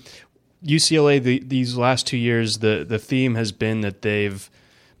basically, UCLA these last 2 years, the theme has been that they've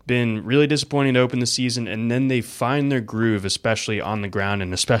been really disappointing to open the season, and then they find their groove, especially on the ground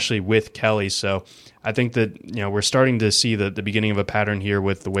and especially with Kelly. So I think that we're starting to see the beginning of a pattern here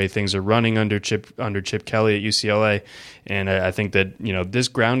with the way things are running under Chip Kelly at UCLA, and I think that this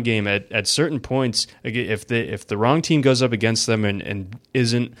ground game at certain points, if the wrong team goes up against them and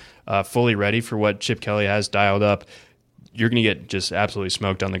isn't fully ready for what Chip Kelly has dialed up, you're going to get just absolutely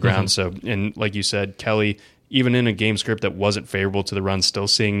smoked on the ground. So, and like you said, Kelly, even in a game script that wasn't favorable to the run, still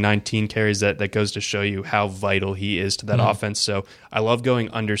seeing 19 carries, that goes to show you how vital he is to that offense. So I love going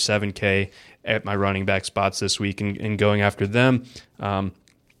under 7K at my running back spots this week and going after them.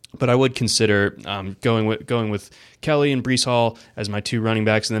 But I would consider going with Kelly and Breece Hall as my 2 running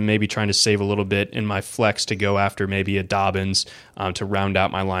backs, and then maybe trying to save a little bit in my flex to go after maybe a Dobbins to round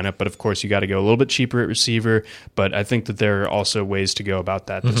out my lineup. But of course, you got to go a little bit cheaper at receiver. But I think that there are also ways to go about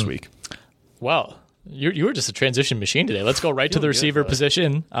that this week. Well, you were just a transition machine today. Let's go right to the receiver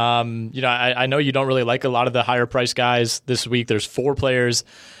position. I know you don't really like a lot of the higher price guys this week. There's 4 players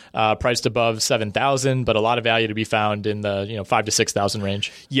priced above 7,000, but a lot of value to be found in the 5,000 to 6,000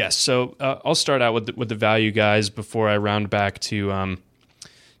 range. Yes. So I'll start out with the value guys before I round back to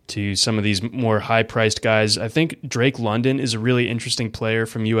some of these more high-priced guys. I think Drake London is a really interesting player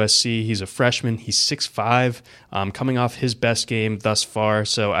from USC. He's a freshman. He's 6'5", coming off his best game thus far.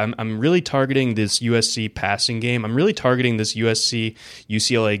 So I'm really targeting this USC passing game. I'm really targeting this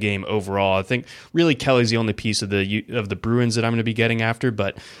USC-UCLA game overall. I think really Kelly's the only piece of the Bruins that I'm going to be getting after,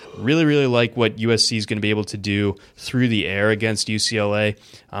 but really, really like what USC is going to be able to do through the air against UCLA.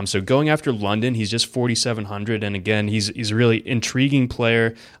 So going after London, he's just 4,700, and again, he's a really intriguing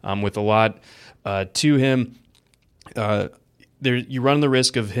player with a lot to him. You run the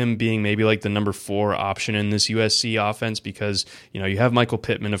risk of him being maybe like the number 4 option in this USC offense because you have Michael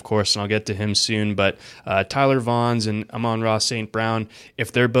Pittman, of course, and I'll get to him soon. But Tyler Vaughns and Amon-Ra St. Brown,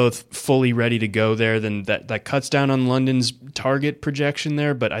 if they're both fully ready to go there, then that cuts down on London's target projection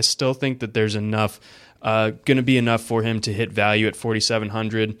there. But I still think that there's enough. Going to be enough for him to hit value at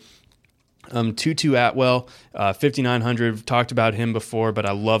 4,700. Tutu Atwell, 5,900. Talked about him before, but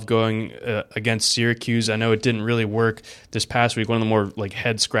I love going against Syracuse. I know it didn't really work this past week. One of the more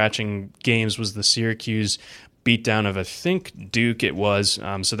head scratching games was the Syracuse beatdown of, I think, Duke it was.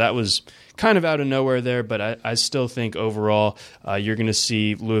 So that was kind of out of nowhere there, but I still think overall you're going to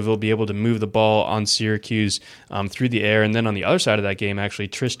see Louisville be able to move the ball on Syracuse through the air. And then on the other side of that game, actually,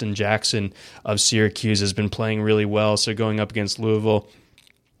 Tristan Jackson of Syracuse has been playing really well. So going up against Louisville,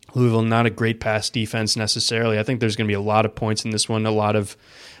 not a great pass defense necessarily. I think there's going to be a lot of points in this one, a lot of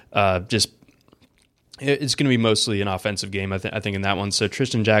it's going to be mostly an offensive game, I think, in that one. So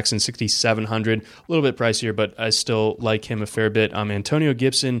Tristan Jackson, 6,700, a little bit pricier, but I still like him a fair bit. Antonio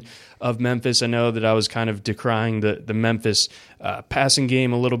Gibson of Memphis, I know that I was kind of decrying the Memphis passing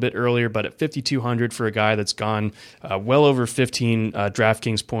game a little bit earlier, but at 5,200 for a guy that's gone well over 15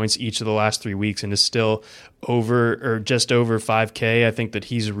 DraftKings points each of the last 3 weeks and is still over or just over 5K, I think that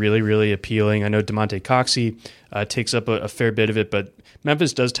he's really, really appealing. I know DeMonte Coxey takes up a fair bit of it, but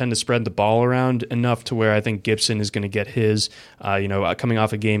Memphis does tend to spread the ball around enough to where I think Gibson is going to get his, coming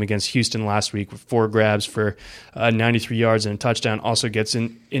off a game against Houston last week with 4 grabs for 93 yards and a touchdown, also gets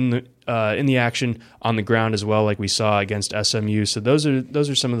in in the action on the ground as well, like we saw against SMU. So those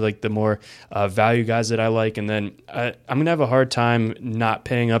are some of like the more value guys that I like. And then I'm going to have a hard time not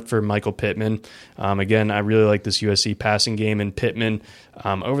paying up for Michael Pittman. Again, I really like this USC passing game, and Pittman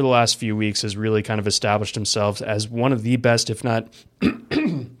over the last few weeks has really kind of established himself as one of the best, if not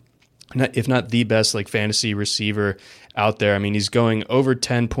the best, like fantasy receiver out there. I mean, he's going over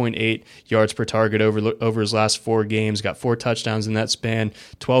 10.8 yards per target over his last 4 games, got 4 touchdowns in that span,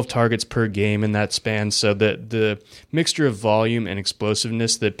 12 targets per game in that span. So the mixture of volume and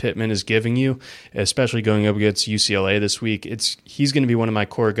explosiveness that Pittman is giving you, especially going up against UCLA this week, he's going to be one of my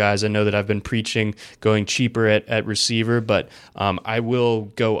core guys. I know that I've been preaching going cheaper at receiver, but I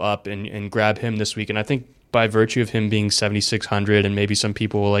will go up and grab him this week. And I think by virtue of him being 7,600, and maybe some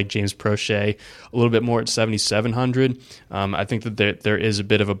people will like James Prochet a little bit more at 7,700, I think that there is a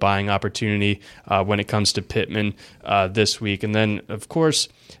bit of a buying opportunity when it comes to Pittman this week. And then, of course,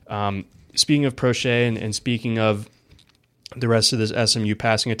 speaking of Prochet and speaking of the rest of this SMU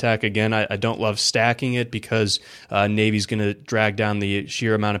passing attack, again, I don't love stacking it because Navy's going to drag down the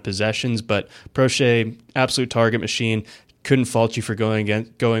sheer amount of possessions, but Prochet, absolute target machine. Couldn't fault you for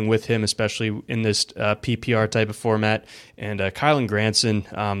going with him, especially in this PPR type of format. And Kylan Granson,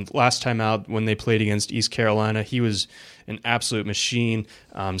 last time out when they played against East Carolina, he was an absolute machine.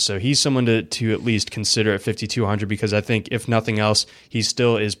 So he's someone to at least consider at 5,200 because I think, if nothing else, he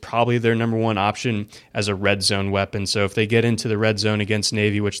still is probably their number one option as a red zone weapon. So if they get into the red zone against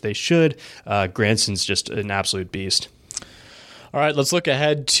Navy, which they should, Granson's just an absolute beast. All right, let's look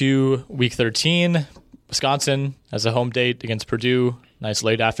ahead to Week 13. Wisconsin has a home date against Purdue. Nice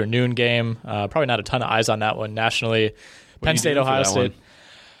late afternoon game. Probably not a ton of eyes on that one nationally. Penn State, Ohio State.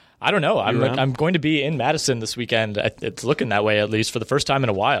 I don't know. I'm going to be in Madison this weekend. It's looking that way, at least for the first time in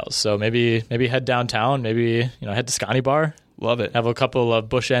a while. So maybe head downtown. Maybe head to Scotty Bar. Love it. Have a couple of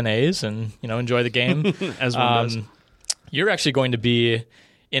Busch NAs and enjoy the game. As one does. You're actually going to be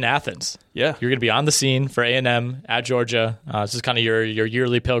in Athens. Yeah, you're going to be on the scene for A&M at Georgia. This is kind of your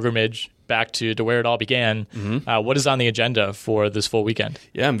yearly pilgrimage back to where it all began. Mm-hmm. What is on the agenda for this full weekend?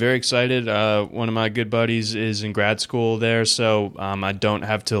 Yeah, I'm very excited. One of my good buddies is in grad school there, so I don't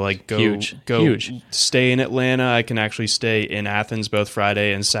have to go stay in Atlanta. I can actually stay in Athens both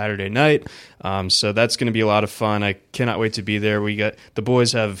Friday and Saturday night. So that's going to be a lot of fun. I cannot wait to be there. The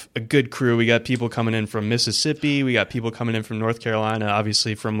boys have a good crew. We got people coming in from Mississippi. We got people coming in from North Carolina,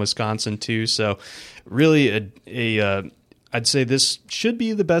 obviously from Wisconsin too. So really I'd say this should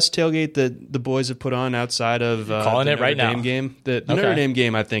be the best tailgate that the boys have put on outside of calling the it right Notre Dame now. Game. The Notre Dame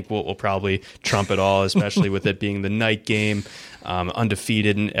game, I think, will probably trump it all, especially with it being the night game,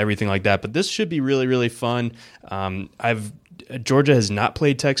 undefeated and everything like that. But this should be really, really fun. Georgia has not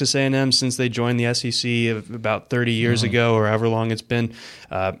played Texas A&M since they joined the SEC about 30 years ago, or however long it's been,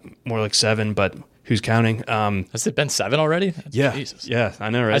 more like 7, but who's counting? Has it been 7 already? Yeah, Jesus. Yeah, I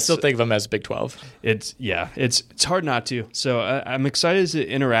know, right? I still think of them as Big 12. It's hard not to. So I'm excited to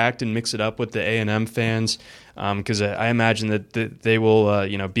interact and mix it up with the A&M fans because I imagine that they will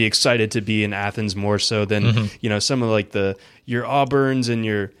be excited to be in Athens more so than some of like your Auburns and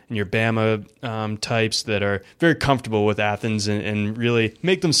your Bama types that are very comfortable with Athens and really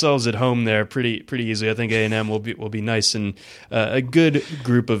make themselves at home there pretty easily. I think A&M will be nice and a good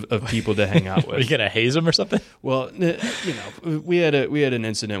group of people to hang out with. Are you gonna haze them or something? Well, we had an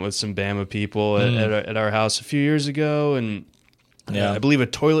incident with some Bama people at our house a few years ago, and I believe a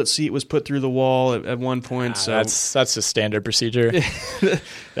toilet seat was put through the wall at one point. So that's a standard procedure.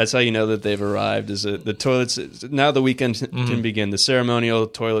 That's how you know that they've arrived. Is the toilets? Now the weekend can begin. The ceremonial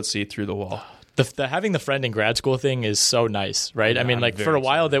toilet seat through the wall. The having the friend in grad school thing is so nice, right? Yeah, I mean, for a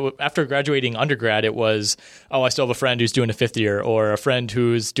while, after graduating undergrad, it was, I still have a friend who's doing a 5th year or a friend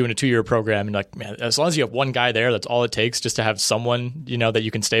who's doing a 2-year program. And like, man, as long as you have one guy there, that's all it takes just to have someone, that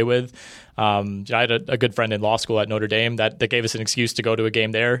you can stay with. I had a good friend in law school at Notre Dame that gave us an excuse to go to a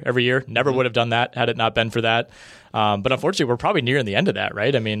game there every year. Never would have done that had it not been for that. But unfortunately, we're probably nearing the end of that,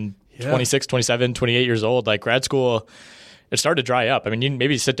 right? I mean, 26, 27, 28 years old, like grad school, it started to dry up. I mean, you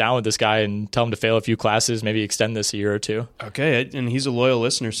maybe sit down with this guy and tell him to fail a few classes, maybe extend this a year or 2. Okay, and he's a loyal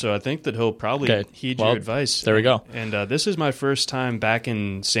listener, so I think that he'll probably heed your advice. There we go. And this is my first time back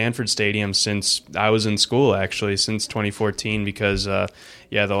in Sanford Stadium since I was in school, actually, since 2014, because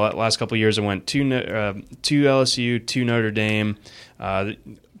yeah, the last couple of years I went to LSU, to Notre Dame.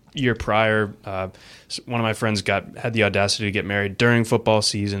 Year prior, one of my friends had the audacity to get married during football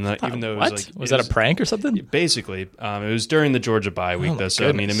season. Even though it was was that a prank or something? Basically, it was during the Georgia bye week, though. So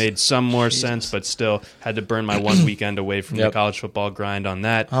goodness. I mean, it made some more sense, but still had to burn my one weekend away from the college football grind on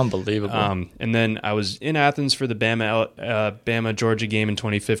that. Unbelievable. And then I was in Athens for the Bama Georgia game in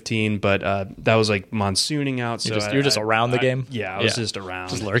 2015, but that was like monsooning out. So you're just around the game. Yeah, I was just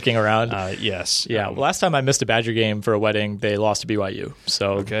around, just lurking around. Yes. Yeah. Last time I missed a Badger game for a wedding, they lost to BYU.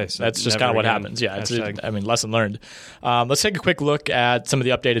 So that's just kind of what happens. Yeah, lesson learned. Let's take a quick look at some of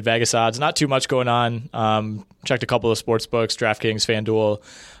the updated Vegas odds. Not too much going on. Checked a couple of sports books, DraftKings, FanDuel,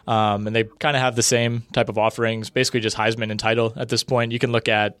 and they kind of have the same type of offerings. Basically, just Heisman and title at this point. You can look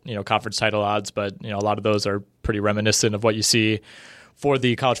at conference title odds, but a lot of those are pretty reminiscent of what you see for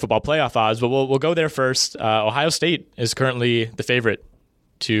the college football playoff odds. But we'll go there first. Ohio State is currently the favorite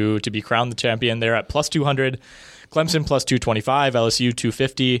to be crowned the champion. They're at plus 200. Clemson plus 225, LSU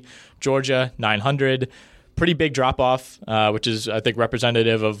 250, Georgia 900. Pretty big drop-off, which is, I think,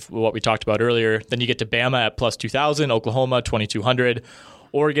 representative of what we talked about earlier. Then you get to Bama at plus 2,000, Oklahoma 2,200,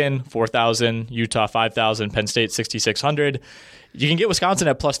 Oregon 4,000, Utah 5,000, Penn State 6,600. You can get Wisconsin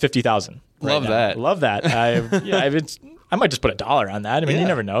at plus 50,000. Love that. Love that. I might just put $1 on that. I mean, you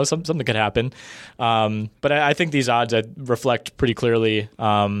never know. Something could happen. But I think these odds reflect pretty clearly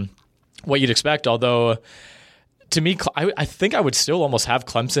what you'd expect, although to me, I think I would still almost have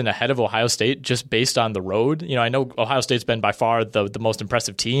Clemson ahead of Ohio State just based on the road. I know Ohio State's been by far the most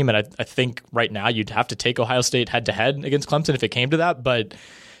impressive team, and I think right now you'd have to take Ohio State head-to-head against Clemson if it came to that. But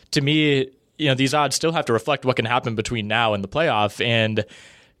to me, these odds still have to reflect what can happen between now and the playoff. And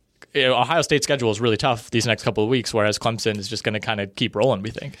Ohio State's schedule is really tough these next couple of weeks, whereas Clemson is just going to kind of keep rolling, we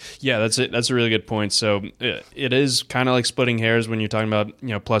think. Yeah, that's it. That's a really good point. So it is kind of like splitting hairs when you're talking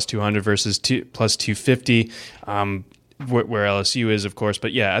about plus 200 versus plus 250, where LSU is, of course.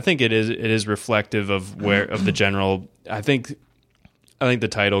 But yeah, I think it is reflective of the general. I think the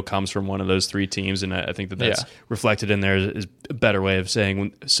title comes from one of those three teams, and I think that's reflected in there is a better way of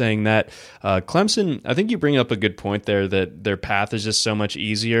saying that. Clemson, I think you bring up a good point there that their path is just so much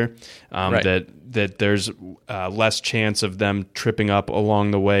easier, that there's less chance of them tripping up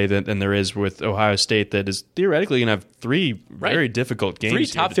along the way than there is with Ohio State, that is theoretically going to have three very difficult games. 3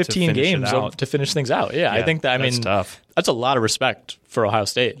 top 15 games to finish things out. Yeah, I think that's tough. That's a lot of respect for Ohio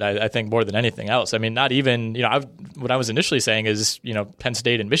State, I think, more than anything else. I mean, not even, what I was initially saying is, Penn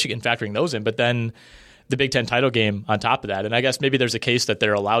State and Michigan, factoring those in, but then the Big Ten title game on top of that. And I guess maybe there's a case that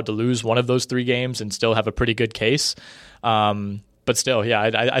they're allowed to lose one of those 3 games and still have a pretty good case. But still, yeah,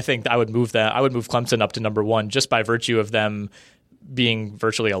 I think I would move Clemson up to number 1 just by virtue of them being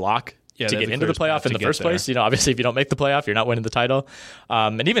virtually a lock to get into the playoff in the first place. Obviously, if you don't make the playoff, you're not winning the title.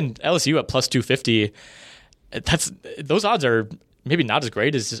 And even LSU at plus 250, those odds are maybe not as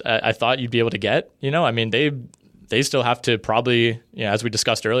great as I thought you'd be able to get. I mean, they still have to probably, as we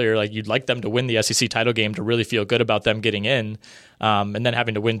discussed earlier, like you'd like them to win the SEC title game to really feel good about them getting in, and then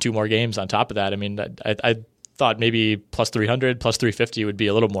having to win 2 more games on top of that. I mean, I thought maybe plus 300, plus 350 would be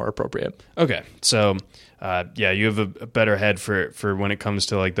a little more appropriate. Okay, so you have a better head for when it comes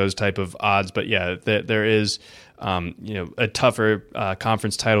to like those type of odds, but there is a tougher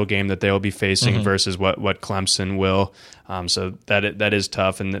conference title game that they'll be facing versus what Clemson will. So that is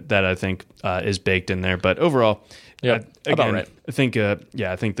tough, and that I think is baked in there. But overall, about right. I think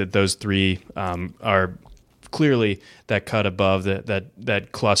that those 3 are clearly that cut above that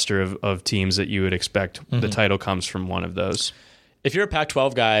cluster of teams that you would expect. The title comes from one of those. If you're a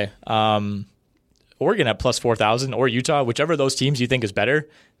Pac-12 guy, Oregon at plus 4,000 or Utah, whichever of those teams you think is better,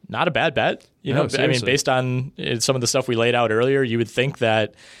 not a bad bet. I mean, based on some of the stuff we laid out earlier, you would think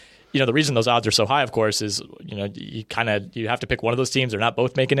that, the reason those odds are so high, of course, is, you have to pick one of those teams. They're not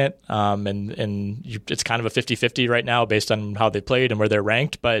both making it. It's kind of a 50-50 right now based on how they played and where they're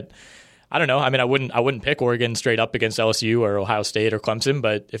ranked. But I don't know. I mean, I wouldn't pick Oregon straight up against LSU or Ohio State or Clemson,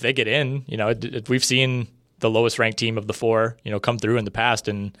 but if they get in, we've seen the lowest ranked team of the 4, come through in the past,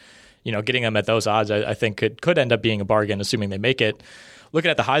 and, getting them at those odds, I think could end up being a bargain, assuming they make it.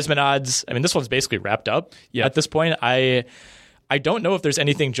 Looking at the Heisman odds, I mean, this one's basically wrapped up at this point. I don't know if there's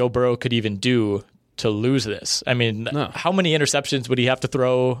anything Joe Burrow could even do to lose this. I mean, How many interceptions would he have to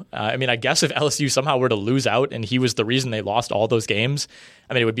throw? I mean, I guess if LSU somehow were to lose out and he was the reason they lost all those games,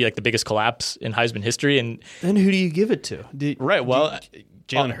 I mean, it would be like the biggest collapse in Heisman history. And then who do you give it to?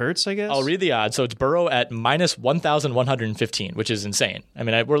 Jalen Hurts, I guess? I'll read the odds. So it's Burrow at minus 1,115, which is insane. I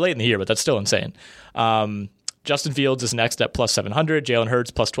mean, we're late in the year, but that's still insane. Justin Fields is next at plus 700. Jalen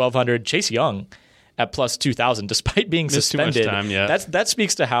Hurts plus 1,200. Chase Young at plus 2,000 despite being suspended. Too much time, yeah. That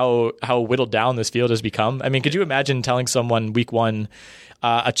speaks to how whittled down this field has become. I mean, could you imagine telling someone week 1,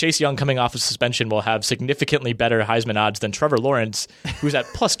 a Chase Young coming off of suspension will have significantly better Heisman odds than Trevor Lawrence, who's at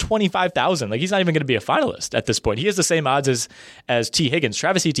plus 25,000. Like, he's not even going to be a finalist at this point. He has the same odds as T. Higgins.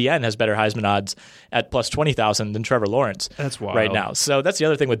 Travis Etienne has better Heisman odds at plus 20,000 than Trevor Lawrence. That's wild. Right now. So that's the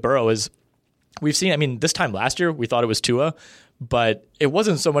other thing with Burrow is we've seen, I mean, this time last year, we thought it was Tua, but it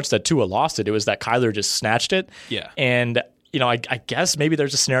wasn't so much that Tua lost it. It was that Kyler just snatched it. Yeah. And I guess maybe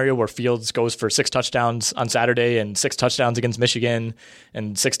there's a scenario where Fields goes for 6 touchdowns on Saturday and 6 touchdowns against Michigan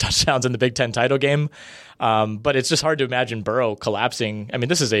and 6 touchdowns in the Big Ten title game. But it's just hard to imagine Burrow collapsing. I mean,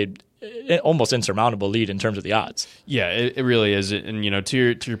 this is an almost insurmountable lead in terms of the odds. Yeah, it really is. And,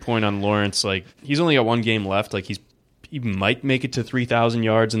 to your point on Lawrence, like, he's only got 1 game left. Like, he might make it to 3,000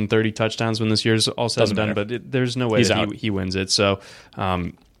 yards and 30 touchdowns when this year's all said and done, but there's no way that he wins it. So,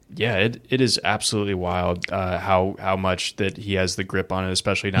 yeah, it is absolutely wild how much that he has the grip on it,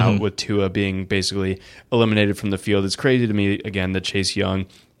 especially now with Tua being basically eliminated from the field. It's crazy to me, again, that Chase Young,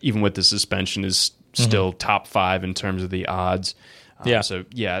 even with the suspension, is still top 5 in terms of the odds. So,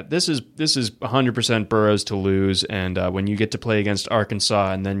 yeah, this is 100% Burrow's to lose, and when you get to play against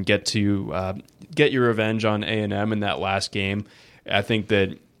Arkansas and then get to get your revenge on A&M in that last game, I think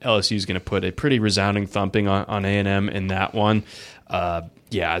that LSU is going to put a pretty resounding thumping on A&M in that one.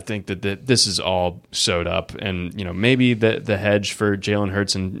 Yeah, I think that this is all sewed up, and maybe the hedge for Jalen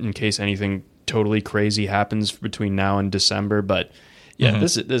Hurts in case anything totally crazy happens between now and December. But yeah,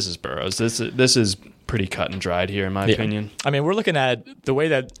 this is Burrows. This is pretty cut and dried here, in my opinion. I mean, we're looking at the way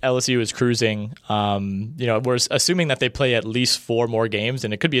that LSU is cruising. We're assuming that they play at least 4 more games,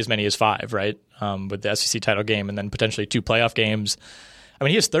 and it could be as many as 5, right? With the SEC title game and then potentially 2 playoff games. I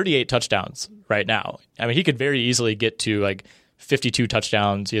mean, he has 38 touchdowns right now. I mean, he could very easily get to like 52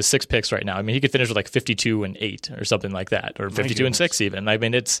 touchdowns. He has 6 picks right now. I mean, he could finish with like 52-8 or something like that, or 52-6 even. I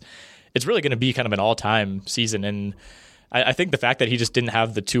mean, it's really going to be kind of an all-time season. And I think the fact that he just didn't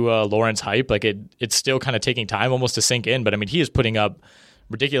have the Tua Lawrence hype, like it's still kind of taking time almost to sink in. But I mean, he is putting up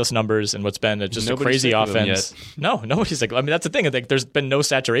ridiculous numbers in what's been just a crazy offense. No, nobody's like, I mean, that's the thing. I think there's been no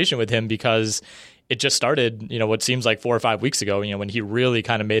saturation with him because it just started, what seems like 4 or 5 weeks ago, when he really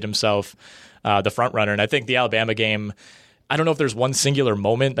kind of made himself the front runner. And I think the Alabama game, I don't know if there's one singular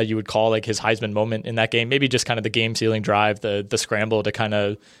moment that you would call like his Heisman moment in that game. Maybe just kind of the game-sealing drive, the scramble to kind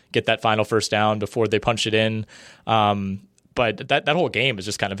of get that final first down before they punch it in. But that whole game is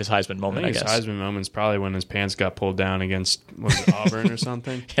just kind of his Heisman moment, I guess. His Heisman moment's probably when his pants got pulled down against, Auburn or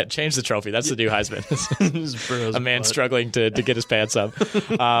something? Yeah, change the trophy. That's the new Heisman. A man struggling to get his pants up.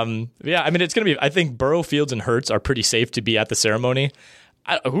 Yeah, I mean, it's going to be, I think Burrow, Fields, and Hurts are pretty safe to be at the ceremony.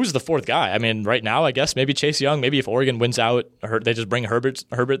 Who's the 4th guy? I mean, right now, I guess maybe Chase Young. Maybe if Oregon wins out, they just bring Herbert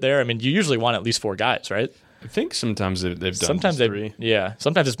there. I mean, you usually want at least 4 guys, right? I think sometimes they've done 3. Yeah,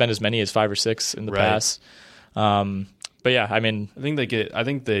 sometimes it's been as many as 5 or 6 in the past. But yeah, I mean, I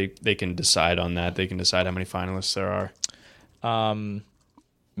think they can decide on that. They can decide how many finalists there are. I'm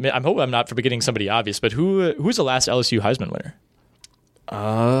hoping I'm not forgetting somebody obvious, but who's the last LSU Heisman winner?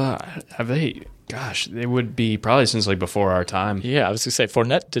 Have they? Gosh, they would be probably since like before our time. Yeah, I was gonna say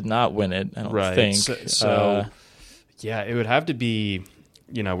Fournette did not win it. I don't think. So yeah, it would have to be.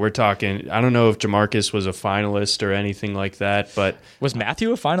 We're talking. I don't know if Jamarcus was a finalist or anything like that, but was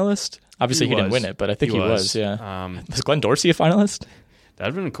Matthew a finalist? Obviously, he didn't win it, but I think he was. Yeah. Was Glenn Dorsey a finalist?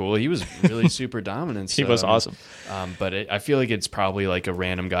 That'd have been cool. He was really super dominant. He was awesome. But I feel like it's probably like a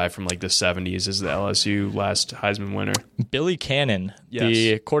random guy from like the 70s is the LSU last Heisman winner. Billy Cannon,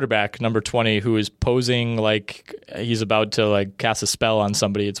 the quarterback, number 20, who is posing like he's about to like cast a spell on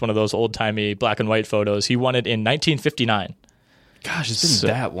somebody. It's one of those old-timey black and white photos. He won it in 1959. Gosh, it's been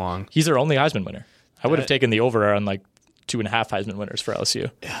that long. He's their only Heisman winner. I would have taken the over on like 2.5 Heisman winners for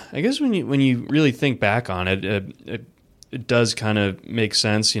LSU. Yeah, I guess when you really think back on it, it does kind of make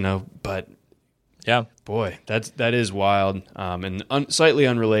sense, But yeah, boy, that is wild and slightly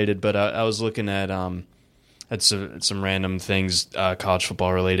unrelated. But I was looking at some random things college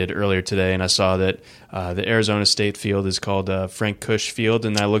football related earlier today, and I saw that the Arizona State field is called Frank Kush Field,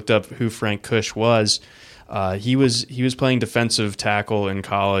 and I looked up who Frank Kush was. He was playing defensive tackle in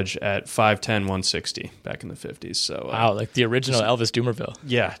college at 5'10", 160 back in the 50s. So wow, like the original Elvis Dumervil.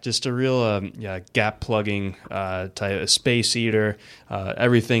 Yeah, just a real gap plugging type, a space eater.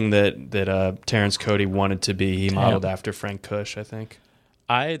 Everything that Terrence Cody wanted to be, he modeled after Frank Kush, I think.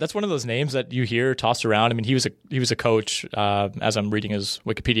 That's one of those names that you hear tossed around. I mean, he was a coach. As I'm reading his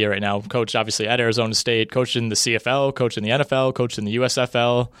Wikipedia right now, coached obviously at Arizona State, coached in the CFL, coached in the NFL, coached in the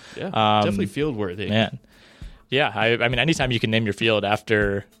USFL. Yeah, definitely field worthy. Man. Yeah, I mean, anytime you can name your field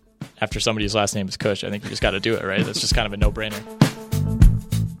after after somebody's last name is Kush, I think you just got to do it, right? That's just kind of a no-brainer.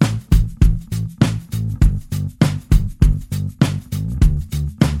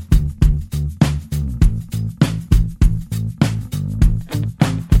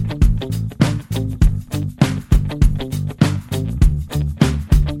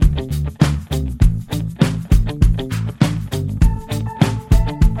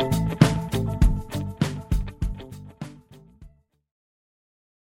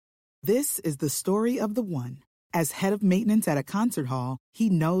 This is the story of the one. As head of maintenance at a concert hall, he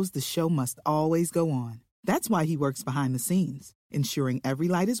knows the show must always go on. That's why he works behind the scenes, ensuring every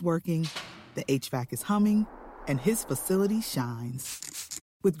light is working, the HVAC is humming, and his facility shines.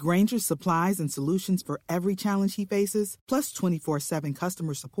 With Grainger's supplies and solutions for every challenge he faces, plus 24/7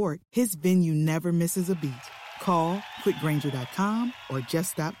 customer support, his venue never misses a beat. Call quickgrainger.com or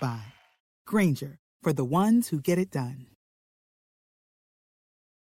just stop by. Grainger, for the ones who get it done.